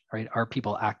research, right? Are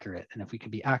people accurate? And if we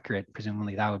could be accurate,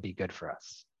 presumably that would be good for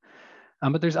us.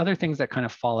 But there's other things that kind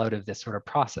of fall out of this sort of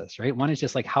process, right? One is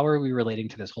just like, how are we relating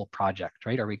to this whole project,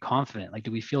 right? Are we confident? Like,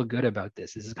 do we feel good about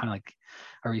this? This is kind of like,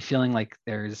 are we feeling like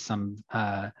there's some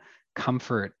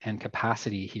comfort and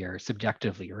capacity here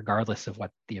subjectively, regardless of what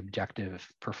the objective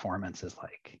performance is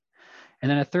like? And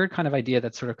then a third kind of idea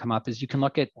that's sort of come up is you can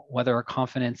look at whether our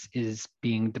confidence is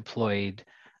being deployed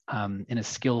in a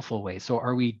skillful way. So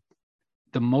are we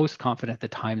the most confident at the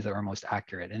times that we're most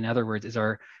accurate? In other words, is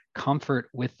our comfort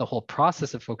with the whole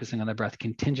process of focusing on the breath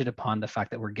contingent upon the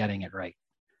fact that we're getting it right?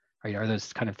 Right? Are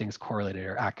those kind of things correlated,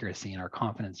 or accuracy in our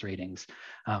confidence ratings,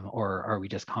 or are we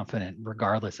just confident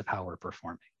regardless of how we're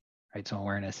performing? Right. So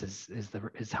awareness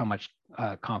is how much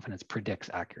confidence predicts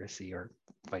accuracy, or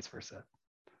vice versa.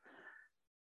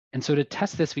 And so to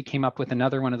test this, we came up with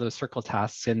another one of those circle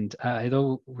tasks. And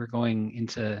although we're going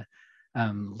into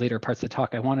later parts of the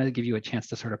talk, I want to give you a chance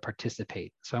to sort of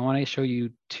participate. So I want to show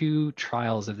you 2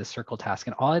 trials of the circle task.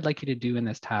 And all I'd like you to do in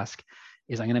this task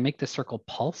is I'm going to make the circle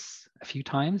pulse a few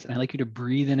times. And I'd like you to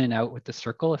breathe in and out with the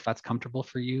circle if that's comfortable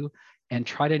for you. And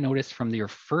try to notice from your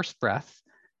first breath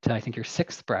to I think your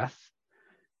 6th breath,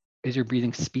 is your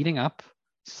breathing speeding up,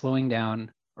 slowing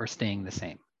down, or staying the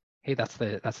same? Okay, that's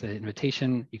the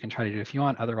invitation. You can try to do it if you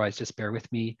want. Otherwise, just bear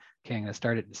with me. Okay, I'm going to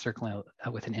start it circling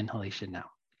out with an inhalation now.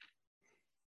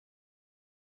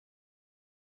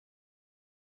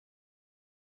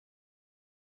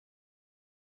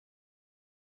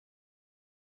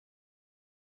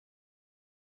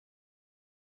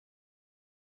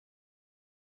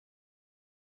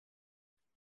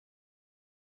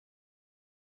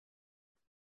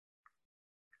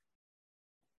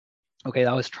 Okay,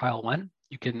 that was trial 1.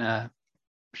 You can, I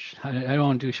don't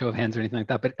want to do a show of hands or anything like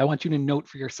that, but I want you to note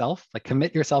for yourself, like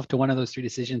commit yourself to one of those 3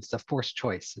 decisions. It's a forced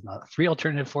choice, 3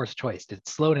 alternative forced choice. Did it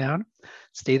slow down,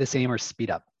 stay the same, or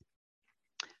speed up?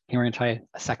 Here we're going to try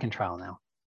a second trial now.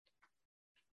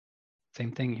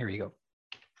 Same thing, here we go.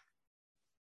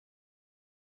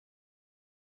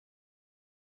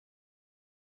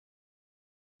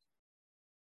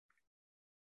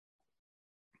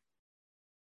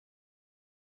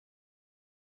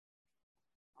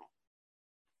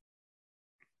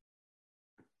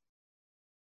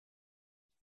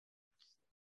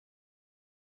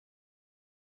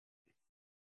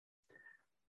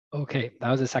 Okay, that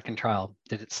was the second trial.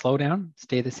 Did it slow down,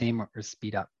 stay the same, or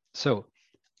speed up? So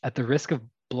at the risk of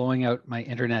blowing out my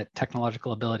internet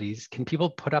technological abilities, can people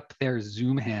put up their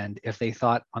Zoom hand if they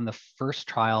thought on the first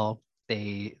trial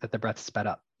that the breath sped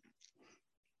up?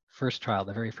 First trial,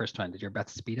 the very first one, did your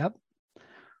breath speed up?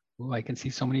 Oh, I can see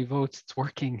so many votes. It's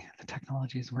working. The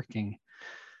technology is working.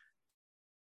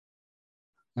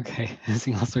 Okay,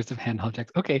 seeing all sorts of hand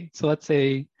objects. Okay, so let's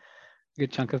say a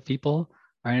good chunk of people.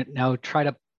 All right, now try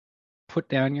to put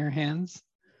down your hands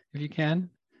if you can.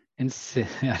 And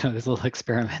I know there's a little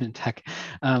experiment in tech.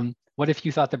 What if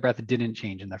you thought the breath didn't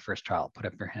change in the first trial? Put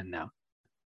up your hand now.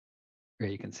 Or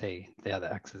you can say, yeah,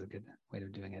 the X is a good way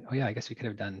of doing it. Oh yeah, I guess we could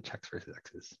have done checks versus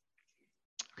X's.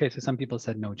 Okay, so some people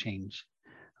said no change.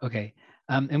 Okay,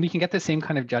 and we can get the same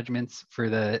kind of judgments for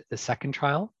the second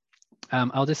trial.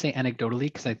 I'll just say anecdotally,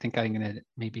 because I think I'm gonna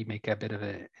maybe make a bit of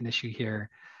an issue here.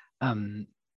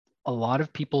 A lot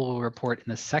of people will report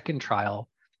in the second trial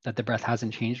that the breath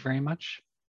hasn't changed very much.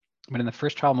 But in the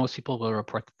first trial, most people will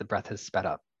report that the breath has sped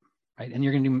up, right? And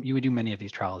you would do many of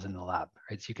these trials in the lab,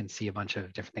 right? So you can see a bunch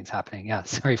of different things happening. Yeah,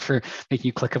 sorry for making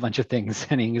you click a bunch of things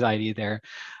and anxiety there.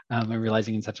 And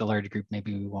realizing in such a large group,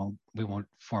 maybe we won't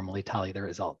formally tally the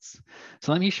results.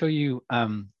 So let me show you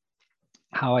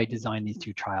how I designed these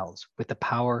 2 trials with the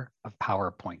power of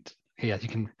PowerPoint. Yeah, you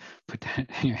can put that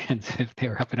in your hands if they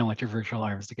were up. I don't want your virtual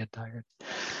arms to get tired.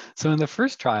 So in the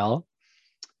first trial,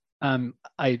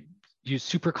 I used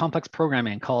super complex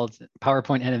programming called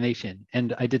PowerPoint animation.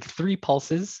 And I did 3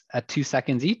 pulses at 2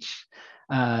 seconds each.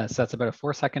 So that's about a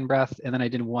 4-second breath. And then I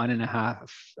did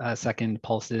 1.5 second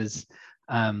pulses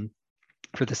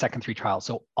for the second 3 trials.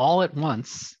 So all at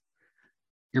once,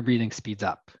 your breathing speeds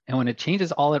up. And when it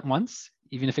changes all at once,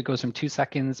 even if it goes from 2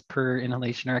 seconds per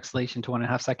inhalation or exhalation to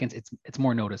 1.5 seconds, it's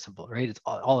more noticeable, right? It's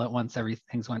all at once,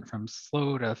 everything's went from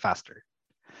slow to faster.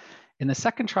 In the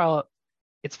second trial,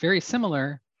 it's very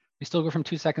similar. We still go from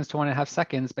 2 seconds to 1.5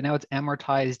 seconds, but now it's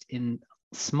amortized in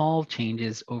small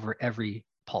changes over every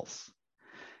pulse.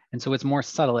 And so it's more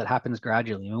subtle, it happens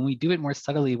gradually. When we do it more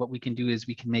subtly, what we can do is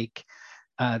we can make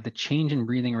the change in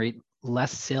breathing rate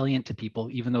less salient to people,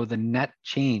 even though the net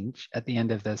change at the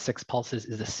end of the 6 pulses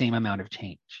is the same amount of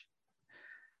change.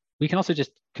 We can also just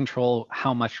control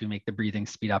how much we make the breathing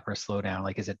speed up or slow down.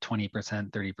 Like, is it 20%,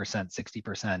 30%,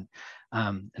 60%,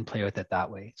 and play with it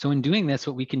that way. So in doing this,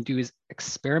 what we can do is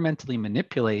experimentally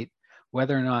manipulate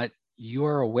whether or not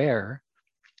you're aware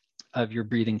of your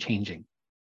breathing changing.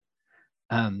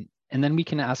 And then we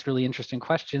can ask really interesting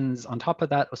questions on top of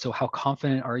that. So how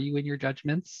confident are you in your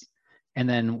judgments? And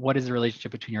then what is the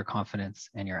relationship between your confidence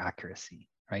and your accuracy?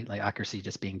 right? Like accuracy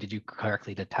just being, did you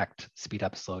correctly detect speed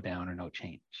up, slow down, or no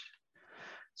change?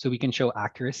 So we can show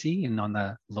accuracy, and on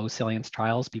the low salience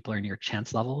trials, people are near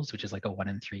chance levels, which is like a 1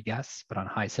 in 3 guess. But on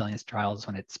high salience trials,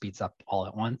 when it speeds up all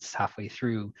at once, halfway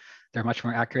through, they're much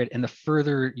more accurate. And the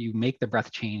further you make the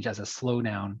breath change as a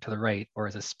slowdown to the right or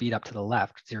as a speed up to the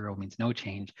left, 0 means no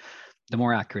change, the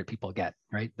more accurate people get,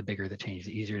 right? The bigger the change,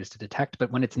 the easier it is to detect.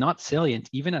 But when it's not salient,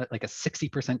 even like a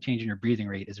 60% change in your breathing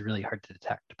rate is really hard to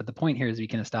detect. But the point here is we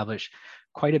can establish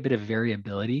quite a bit of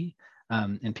variability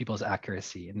in people's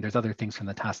accuracy. And there's other things from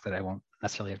the task that I won't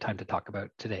necessarily have time to talk about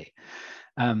today.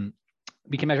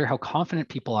 We can measure how confident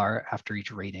people are after each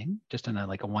rating, just in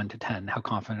like a 1 to 10. How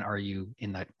confident are you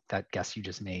in that guess you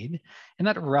just made? And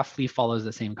that roughly follows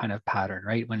the same kind of pattern,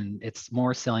 right? When it's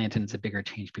more salient and it's a bigger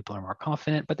change, people are more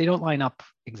confident, but they don't line up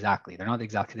exactly. They're not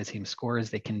exactly the same scores.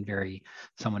 They can vary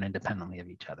somewhat independently of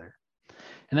each other.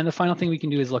 And then the final thing we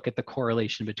can do is look at the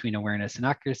correlation between awareness and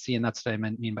accuracy. And that's what I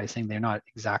mean by saying they're not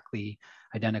exactly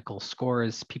identical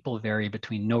scores. People vary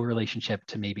between no relationship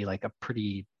to maybe like a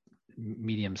pretty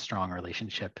medium strong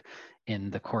relationship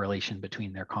in the correlation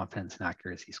between their confidence and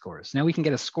accuracy scores. Now we can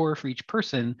get a score for each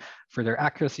person for their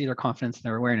accuracy, their confidence, and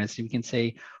their awareness. And we can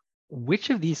say which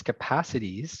of these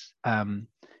capacities,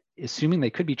 assuming they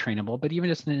could be trainable, but even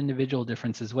just in an individual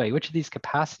differences way, which of these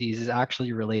capacities is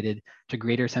actually related to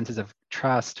greater senses of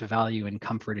trust, value, and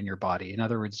comfort in your body? In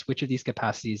other words, which of these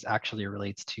capacities actually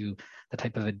relates to the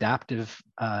type of adaptive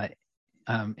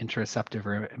interoceptive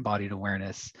or embodied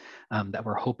awareness that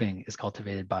we're hoping is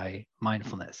cultivated by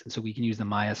mindfulness. And so we can use the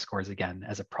Maya scores again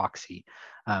as a proxy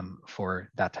for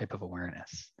that type of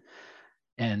awareness.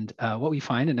 And what we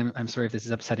find, and I'm sorry if this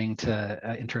is upsetting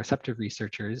to interoceptive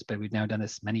researchers, but we've now done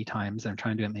this many times, and I'm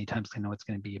trying to do it many times because I know it's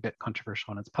going to be a bit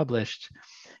controversial when it's published,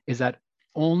 is that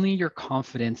only your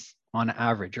confidence on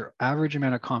average, or average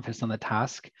amount of confidence on the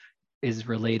task, is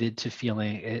related to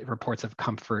feeling reports of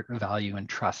comfort, value, and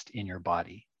trust in your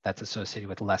body. That's associated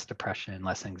with less depression,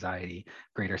 less anxiety,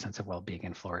 greater sense of well-being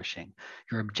and flourishing.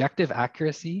 Your objective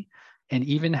accuracy, and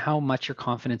even how much your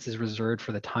confidence is reserved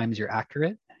for the times you're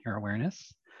accurate, your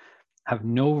awareness, have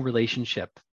no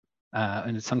relationship,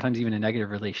 and sometimes even a negative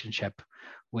relationship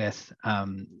with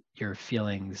your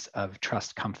feelings of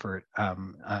trust, comfort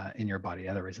in your body. In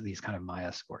other words, these kind of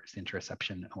Maya scores, the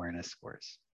interoception awareness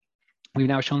scores. We've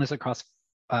now shown this across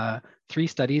 3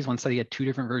 studies. One study had 2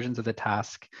 different versions of the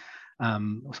task,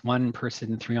 1 in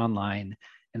person, 3 online.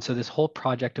 And so this whole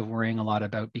project of worrying a lot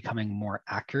about becoming more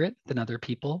accurate than other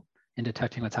people in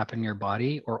detecting what's happening in your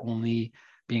body, or only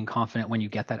being confident when you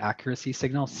get that accuracy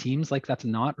signal, seems like that's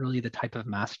not really the type of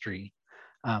mastery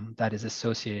that is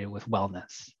associated with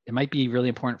wellness. It might be really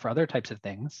important for other types of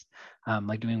things,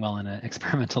 like doing well in an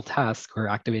experimental task or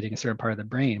activating a certain part of the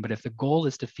brain. But if the goal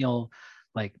is to feel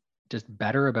like just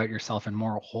better about yourself and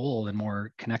more whole and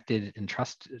more connected and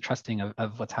trusting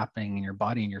of what's happening in your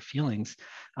body and your feelings,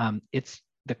 it's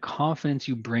the confidence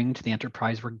you bring to the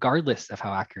enterprise, regardless of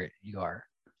how accurate you are,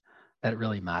 that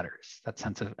really matters, that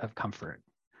sense of comfort.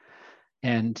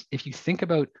 And if you think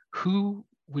about who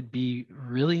would be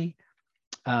really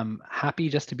happy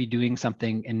just to be doing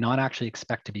something and not actually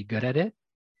expect to be good at it,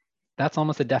 that's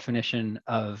almost a definition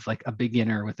of like a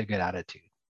beginner with a good attitude.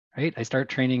 Right? I start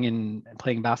training and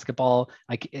playing basketball.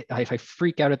 If I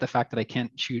freak out at the fact that I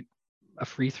can't shoot a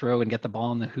free throw and get the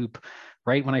ball in the hoop,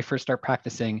 right when I first start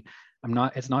practicing,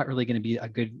 it's not really going to be a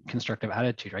good constructive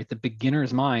attitude, right? The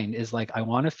beginner's mind is like, I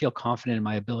want to feel confident in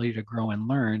my ability to grow and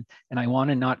learn, and I want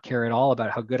to not care at all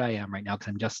about how good I am right now because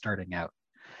I'm just starting out.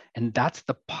 And that's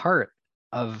the part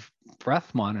of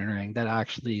breath monitoring that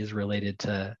actually is related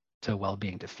to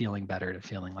well-being, to feeling better, to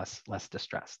feeling less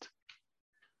distressed.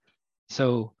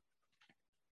 So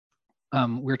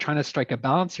we're trying to strike a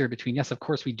balance here between, yes, of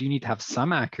course, we do need to have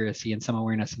some accuracy and some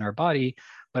awareness in our body,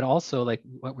 but also like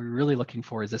what we're really looking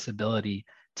for is this ability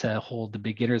to hold the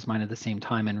beginner's mind at the same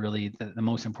time. And really the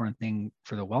most important thing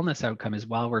for the wellness outcome is,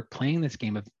 while we're playing this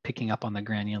game of picking up on the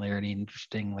granularity and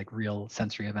interesting like real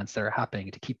sensory events that are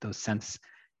happening, to keep those sense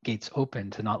gates open,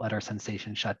 to not let our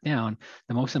sensation shut down.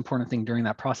 The most important thing during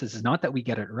that process is not that we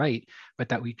get it right, but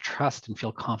that we trust and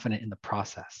feel confident in the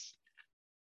process.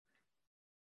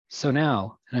 So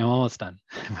now, and I'm almost done,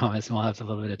 I promise we'll have a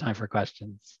little bit of time for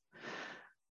questions.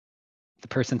 The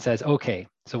person says, okay,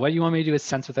 so what you want me to do is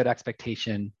sense without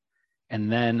expectation,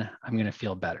 and then I'm going to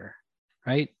feel better,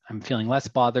 right? I'm feeling less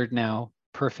bothered now.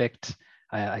 Perfect.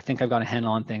 I think I've got a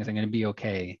handle on things. I'm going to be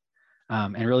okay.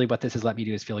 And really what this has let me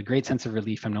do is feel a great sense of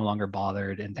relief. I'm no longer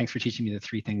bothered. And thanks for teaching me the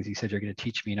 3 things you said you're going to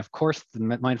teach me. And of course, the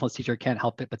mindfulness teacher can't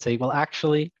help it but say, well,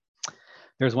 actually,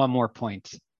 there's one more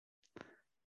point.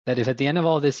 That if at the end of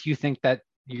all this, you think that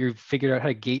you've figured out how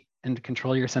to gate and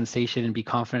control your sensation and be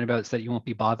confident about it so that you won't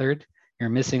be bothered, you're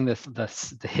missing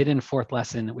the hidden fourth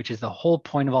lesson, which is the whole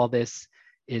point of all this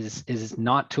is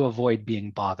not to avoid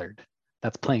being bothered.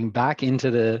 That's playing back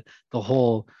into the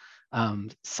whole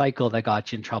cycle that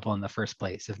got you in trouble in the first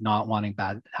place of not wanting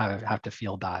have to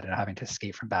feel bad and having to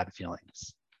escape from bad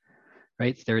feelings,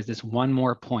 right? There is this one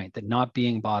more point that not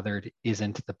being bothered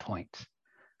isn't the point,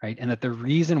 right? And that the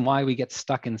reason why we get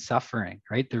stuck in suffering,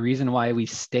 right? The reason why we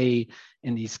stay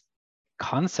in these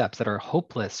concepts that are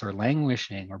hopeless or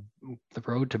languishing or the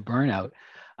road to burnout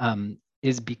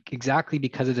is exactly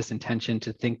because of this intention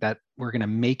to think that we're going to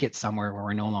make it somewhere where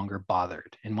we're no longer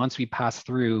bothered. And once we pass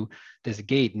through this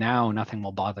gate, now nothing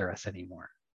will bother us anymore.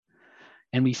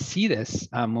 And we see this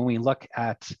when we look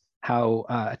at how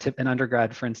an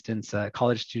undergrad, for instance, a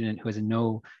college student who has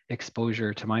no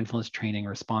exposure to mindfulness training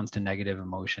responds to negative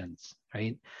emotions,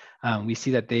 right? We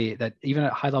see that that even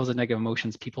at high levels of negative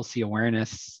emotions, people see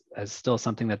awareness as still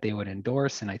something that they would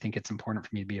endorse. And I think it's important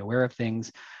for me to be aware of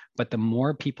things. But the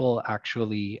more people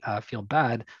actually feel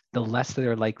bad, the less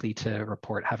they're likely to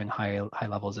report having high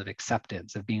levels of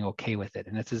acceptance, of being okay with it.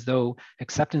 And it's as though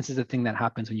acceptance is a thing that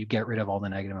happens when you get rid of all the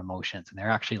negative emotions. And they're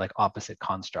actually like opposite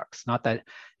constructs. Not that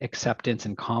acceptance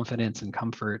and confidence and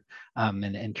comfort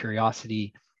and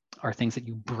curiosity are things that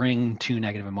you bring to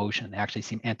negative emotion. They actually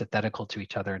seem antithetical to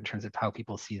each other in terms of how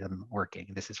people see them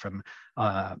working. This is from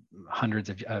hundreds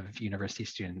of university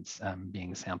students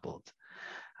being sampled.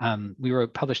 We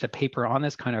published a paper on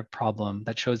this kind of problem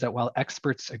that shows that while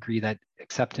experts agree that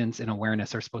acceptance and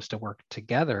awareness are supposed to work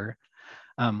together,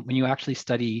 when you actually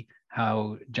study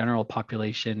how general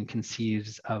population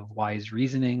conceives of wise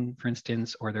reasoning, for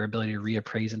instance, or their ability to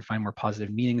reappraise and find more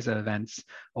positive meanings of events,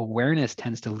 awareness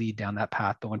tends to lead down that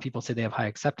path. But when people say they have high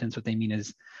acceptance, what they mean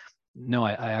is, no,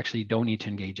 I actually don't need to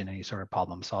engage in any sort of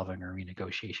problem solving or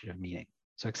renegotiation of meaning.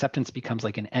 So acceptance becomes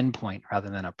like an endpoint rather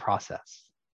than a process.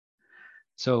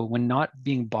 So when not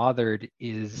being bothered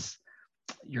is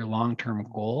your long-term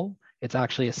goal, it's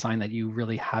actually a sign that you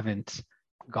really haven't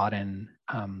gotten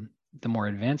the more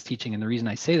advanced teaching. And the reason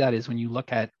I say that is when you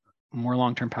look at more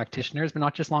long-term practitioners, but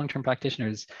not just long-term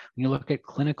practitioners, when you look at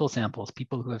clinical samples,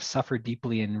 people who have suffered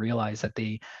deeply and realize that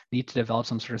they need to develop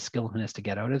some sort of skillfulness to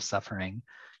get out of suffering,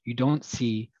 you don't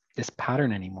see this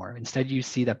pattern anymore. Instead, you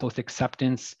see that both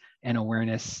acceptance and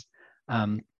awareness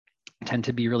tend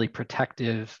to be really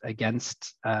protective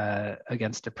against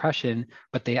depression,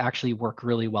 but they actually work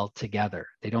really well together.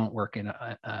 They don't work in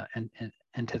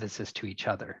antithesis to each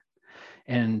other.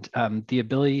 And the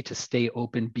ability to stay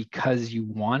open because you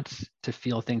want to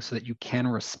feel things so that you can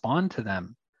respond to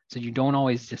them. So you don't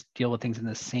always just deal with things in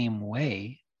the same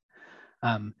way.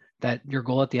 That your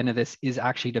goal at the end of this is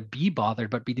actually to be bothered,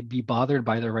 but to be bothered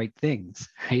by the right things,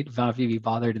 right? Not to be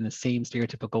bothered in the same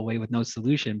stereotypical way with no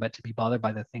solution, but to be bothered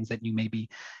by the things that you maybe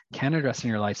can address in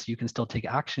your life so you can still take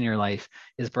action in your life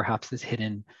is perhaps this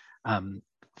hidden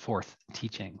fourth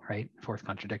teaching, right? Fourth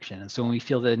contradiction. And so when we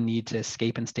feel the need to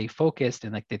escape and stay focused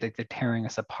and like they're tearing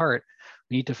us apart,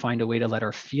 we need to find a way to let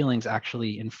our feelings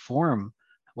actually inform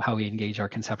how we engage our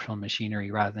conceptual machinery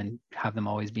rather than have them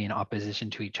always be in opposition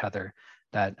to each other.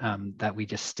 That we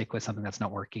just stick with something that's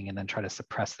not working and then try to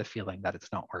suppress the feeling that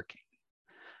it's not working,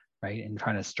 right? And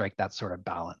trying to strike that sort of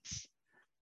balance.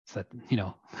 So that, you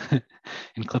know,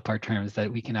 in clip art terms, that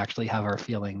we can actually have our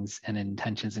feelings and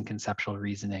intentions and conceptual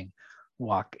reasoning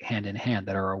walk hand in hand,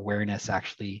 that our awareness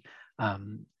actually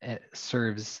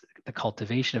serves the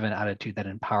cultivation of an attitude that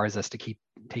empowers us to keep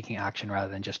taking action rather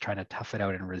than just trying to tough it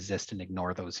out and resist and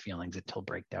ignore those feelings until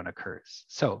breakdown occurs.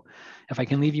 So if I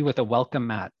can leave you with a welcome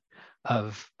mat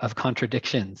of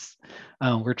contradictions.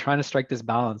 We're trying to strike this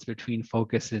balance between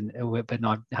focus and but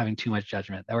not having too much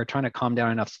judgment. That we're trying to calm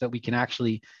down enough so that we can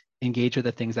actually engage with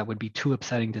the things that would be too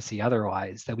upsetting to see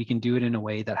otherwise. That we can do it in a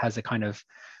way that has a kind of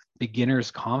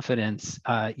beginner's confidence,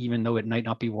 even though it might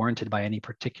not be warranted by any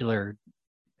particular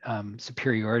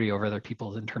superiority over other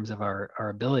people in terms of our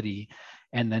ability.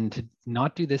 And then to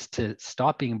not do this to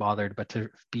stop being bothered, but to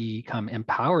become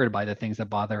empowered by the things that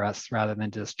bother us rather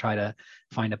than just try to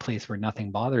find a place where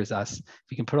nothing bothers us. If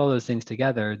we can put all those things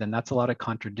together, then that's a lot of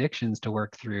contradictions to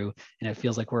work through. And it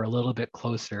feels like we're a little bit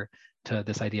closer to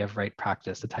this idea of right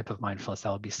practice, the type of mindfulness that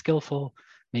will be skillful.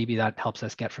 Maybe that helps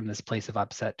us get from this place of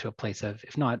upset to a place of,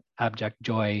 if not abject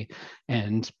joy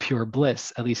and pure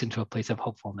bliss, at least into a place of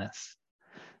hopefulness.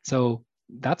 So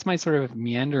that's my sort of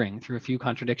meandering through a few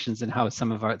contradictions and how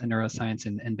some of the neuroscience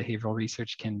and behavioral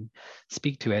research can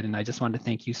speak to it. And I just wanted to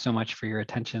thank you so much for your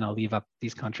attention. I'll leave up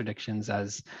these contradictions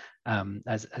as a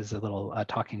little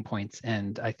talking points.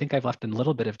 And I think I've left a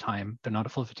little bit of time. They're not a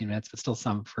full 15 minutes, but still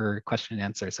some for question and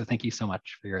answer. So thank you so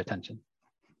much for your attention.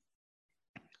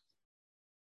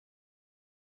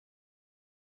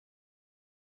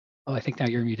 Oh, I think now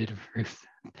you're muted, Ruth.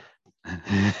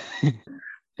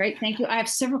 Great, thank you. I have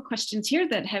several questions here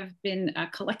that have been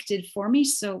collected for me.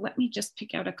 So let me just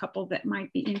pick out a couple that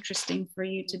might be interesting for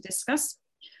you to discuss.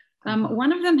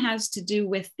 One of them has to do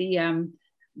with the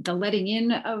letting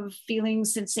in of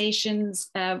feelings, sensations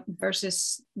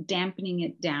versus dampening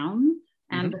it down.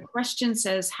 And the question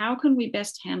says, how can we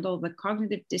best handle the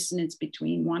cognitive dissonance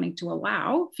between wanting to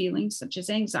allow feelings such as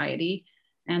anxiety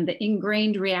and the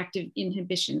ingrained reactive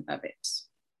inhibition of it?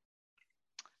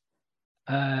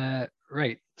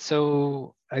 Right.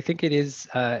 So I think it is,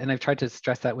 and I've tried to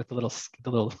stress that with the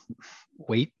little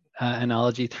weight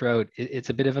analogy throughout. It's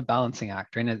a bit of a balancing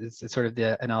act, right? And it's sort of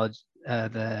the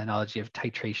analogy of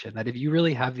titration. That if you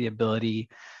really have the ability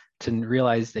to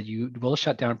realize that you will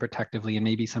shut down protectively, and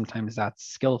maybe sometimes that's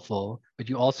skillful, but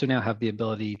you also now have the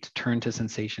ability to turn to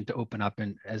sensation, to open up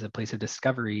and as a place of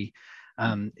discovery.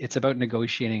 It's about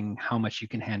negotiating how much you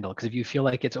can handle. Because if you feel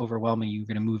like it's overwhelming, you're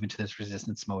going to move into this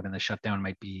resistance mode, and the shutdown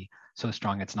might be so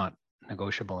strong it's not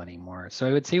negotiable anymore. So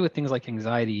I would say with things like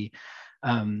anxiety,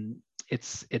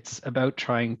 it's about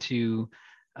trying to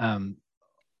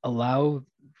allow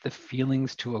the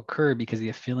feelings to occur, because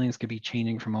the feelings could be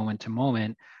changing from moment to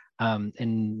moment.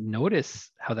 And notice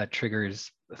how that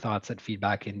triggers thoughts that feed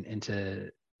back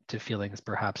into feelings,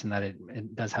 perhaps, and that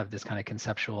it does have this kind of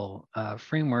conceptual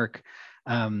framework,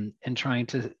 and trying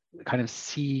to kind of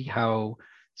see how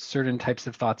certain types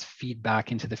of thoughts feed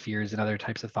back into the fears and other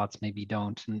types of thoughts maybe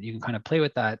don't. And you can kind of play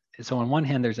with that. So on one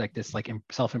hand, there's like this like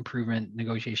self-improvement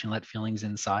negotiation, let feelings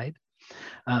inside.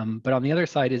 But on the other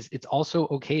side is it's also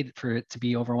okay for it to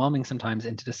be overwhelming sometimes,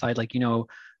 and to decide like,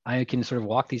 I can sort of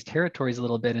walk these territories a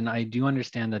little bit, and I do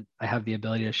understand that I have the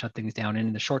ability to shut things down. And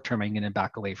in the short term, I'm going to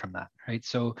back away from that, right?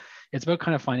 So it's about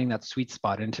kind of finding that sweet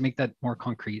spot. And to make that more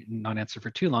concrete and not answer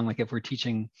for too long, like if we're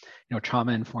teaching,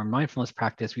 trauma-informed mindfulness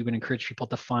practice, we would encourage people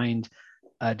to find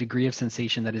a degree of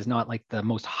sensation that is not like the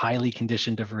most highly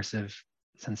conditioned aversive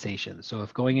sensation. So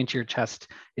if going into your chest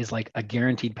is like a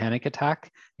guaranteed panic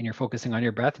attack and you're focusing on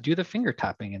your breath, do the finger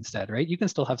tapping instead, right? You can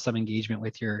still have some engagement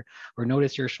with or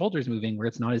notice your shoulders moving where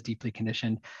it's not as deeply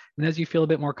conditioned. And as you feel a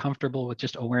bit more comfortable with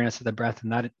just awareness of the breath,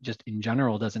 and that just in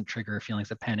general doesn't trigger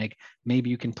feelings of panic, maybe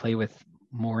you can play with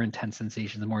more intense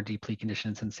sensations, more deeply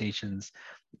conditioned sensations,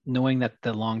 knowing that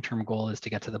the long-term goal is to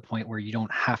get to the point where you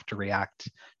don't have to react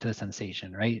to the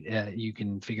sensation, right? You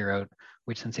can figure out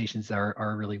which sensations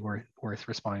are really worth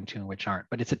responding to and which aren't.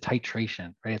 But it's a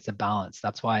titration, right? It's a balance.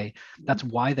 That's why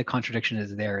the contradiction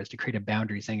is there, is to create a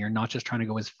boundary, saying you're not just trying to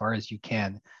go as far as you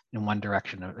can in one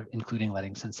direction, including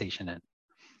letting sensation in.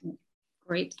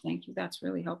 Great, thank you. That's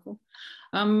really helpful.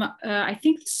 I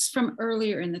think this is from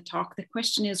earlier in the talk. The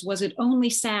question is, was it only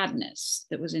sadness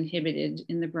that was inhibited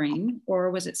in the brain,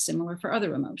 or was it similar for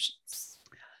other emotions?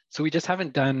 So we just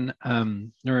haven't done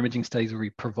neuroimaging studies where we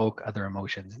provoke other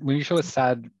emotions. When you show a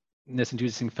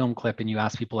sadness-inducing film clip and you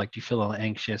ask people, like, do you feel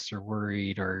anxious or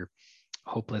worried or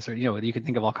hopeless, or you can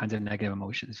think of all kinds of negative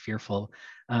emotions, fearful,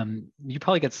 you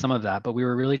probably get some of that. But we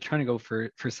were really trying to go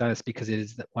for sadness because it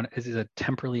is a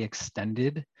temporally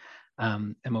extended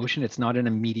emotion. It's not an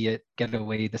immediate get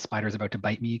away, the spider's about to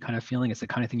bite me kind of feeling. It's the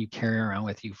kind of thing you carry around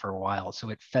with you for a while. So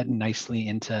it fed nicely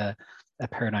into a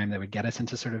paradigm that would get us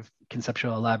into sort of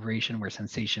conceptual elaboration where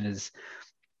sensation is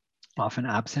often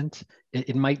absent.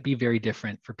 It might be very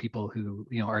different for people who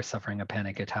are suffering a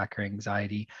panic attack or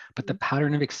anxiety, but the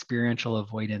pattern of experiential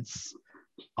avoidance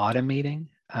automating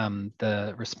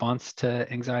the response to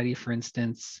anxiety, for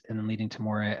instance, and then leading to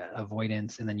more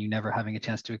avoidance, and then you never having a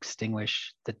chance to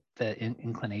extinguish the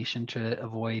inclination to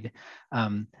avoid,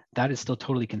 that is still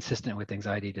totally consistent with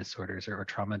anxiety disorders or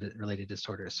trauma-related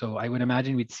disorders. So I would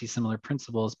imagine we'd see similar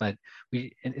principles, but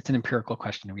it's an empirical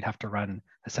question, and we'd have to run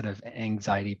a set of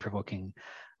anxiety-provoking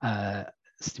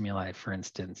stimuli, for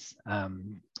instance.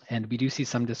 And we do see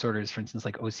some disorders, for instance,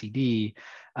 like OCD,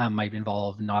 might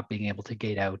involve not being able to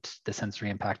gate out the sensory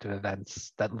impact of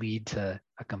events that lead to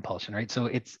a compulsion, right? So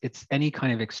it's any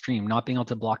kind of extreme. Not being able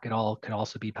to block it all could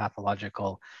also be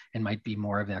pathological and might be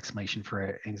more of an explanation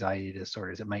for anxiety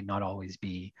disorders. It might not always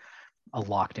be a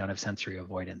lockdown of sensory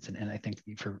avoidance. And I think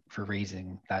for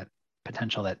raising that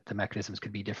potential that the mechanisms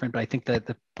could be different, but I think that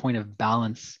the point of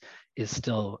balance is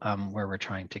still where we're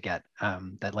trying to get,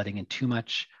 that letting in too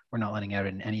much or not letting out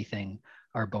in anything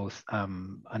are both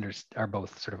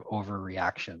sort of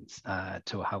overreactions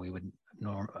to how we would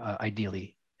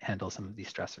ideally handle some of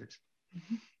these stressors.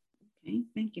 Okay,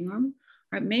 thank you, Norm.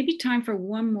 All right, maybe time for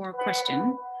one more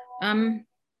question.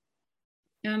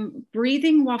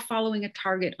 Breathing while following a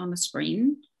target on the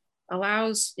screen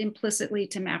allows implicitly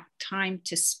to map time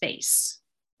to space.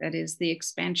 That is the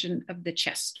expansion of the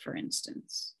chest, for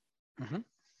instance. Mm-hmm.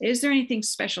 Is there anything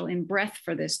special in breath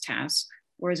for this task,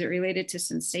 or is it related to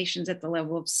sensations at the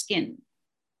level of skin?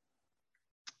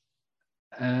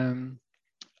 I'm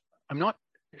not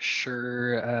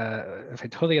sure if I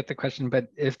totally get the question, but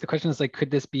if the question is like,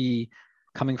 could this be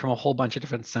coming from a whole bunch of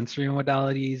different sensory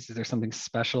modalities? Is there something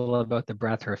special about the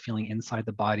breath or a feeling inside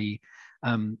the body?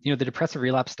 The depressive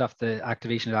relapse stuff, the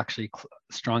activation is actually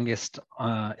strongest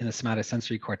in the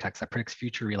somatosensory cortex that predicts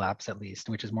future relapse, at least,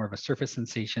 which is more of a surface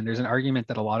sensation. There's an argument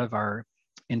that a lot of our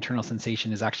internal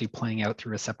sensation is actually playing out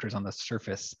through receptors on the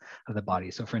surface of the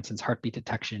body. So for instance, heartbeat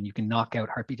detection, you can knock out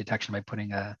heartbeat detection by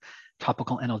putting a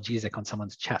topical analgesic on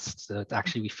someone's chest. So it's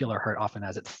actually, we feel our heart often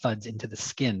as it thuds into the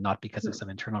skin, not because of some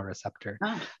internal receptor.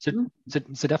 So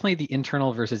definitely the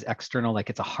internal versus external, like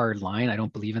it's a hard line. I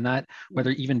don't believe in that. Whether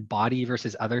even body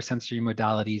versus other sensory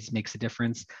modalities makes a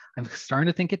difference. I'm starting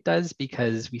to think it does,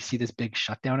 because we see this big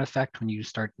shutdown effect when you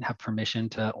start to have permission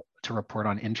to report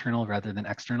on internal rather than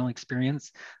external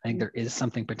experience. I think there is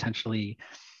something potentially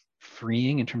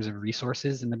freeing in terms of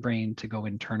resources in the brain to go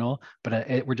internal,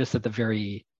 but we're just at the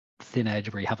very thin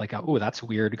edge where you have like, oh, that's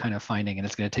weird kind of finding, and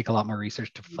it's going to take a lot more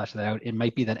research to flesh that out. It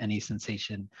might be that any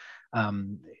sensation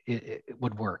it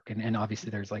would work. And obviously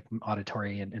there's like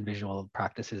auditory and visual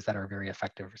practices that are very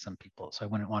effective for some people. So I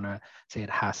wouldn't want to say it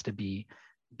has to be,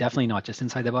 definitely not just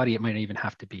inside the body. It might even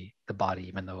have to be the body,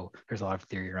 even though there's a lot of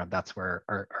theory around that's where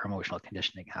our emotional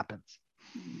conditioning happens.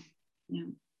 Yeah,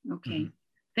 okay.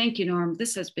 Thank you, Norm.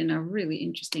 This has been a really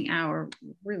interesting hour.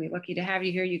 Really lucky to have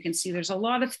you here. You can see there's a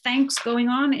lot of thanks going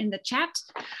on in the chat.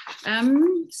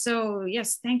 So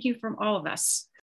yes, thank you from all of us.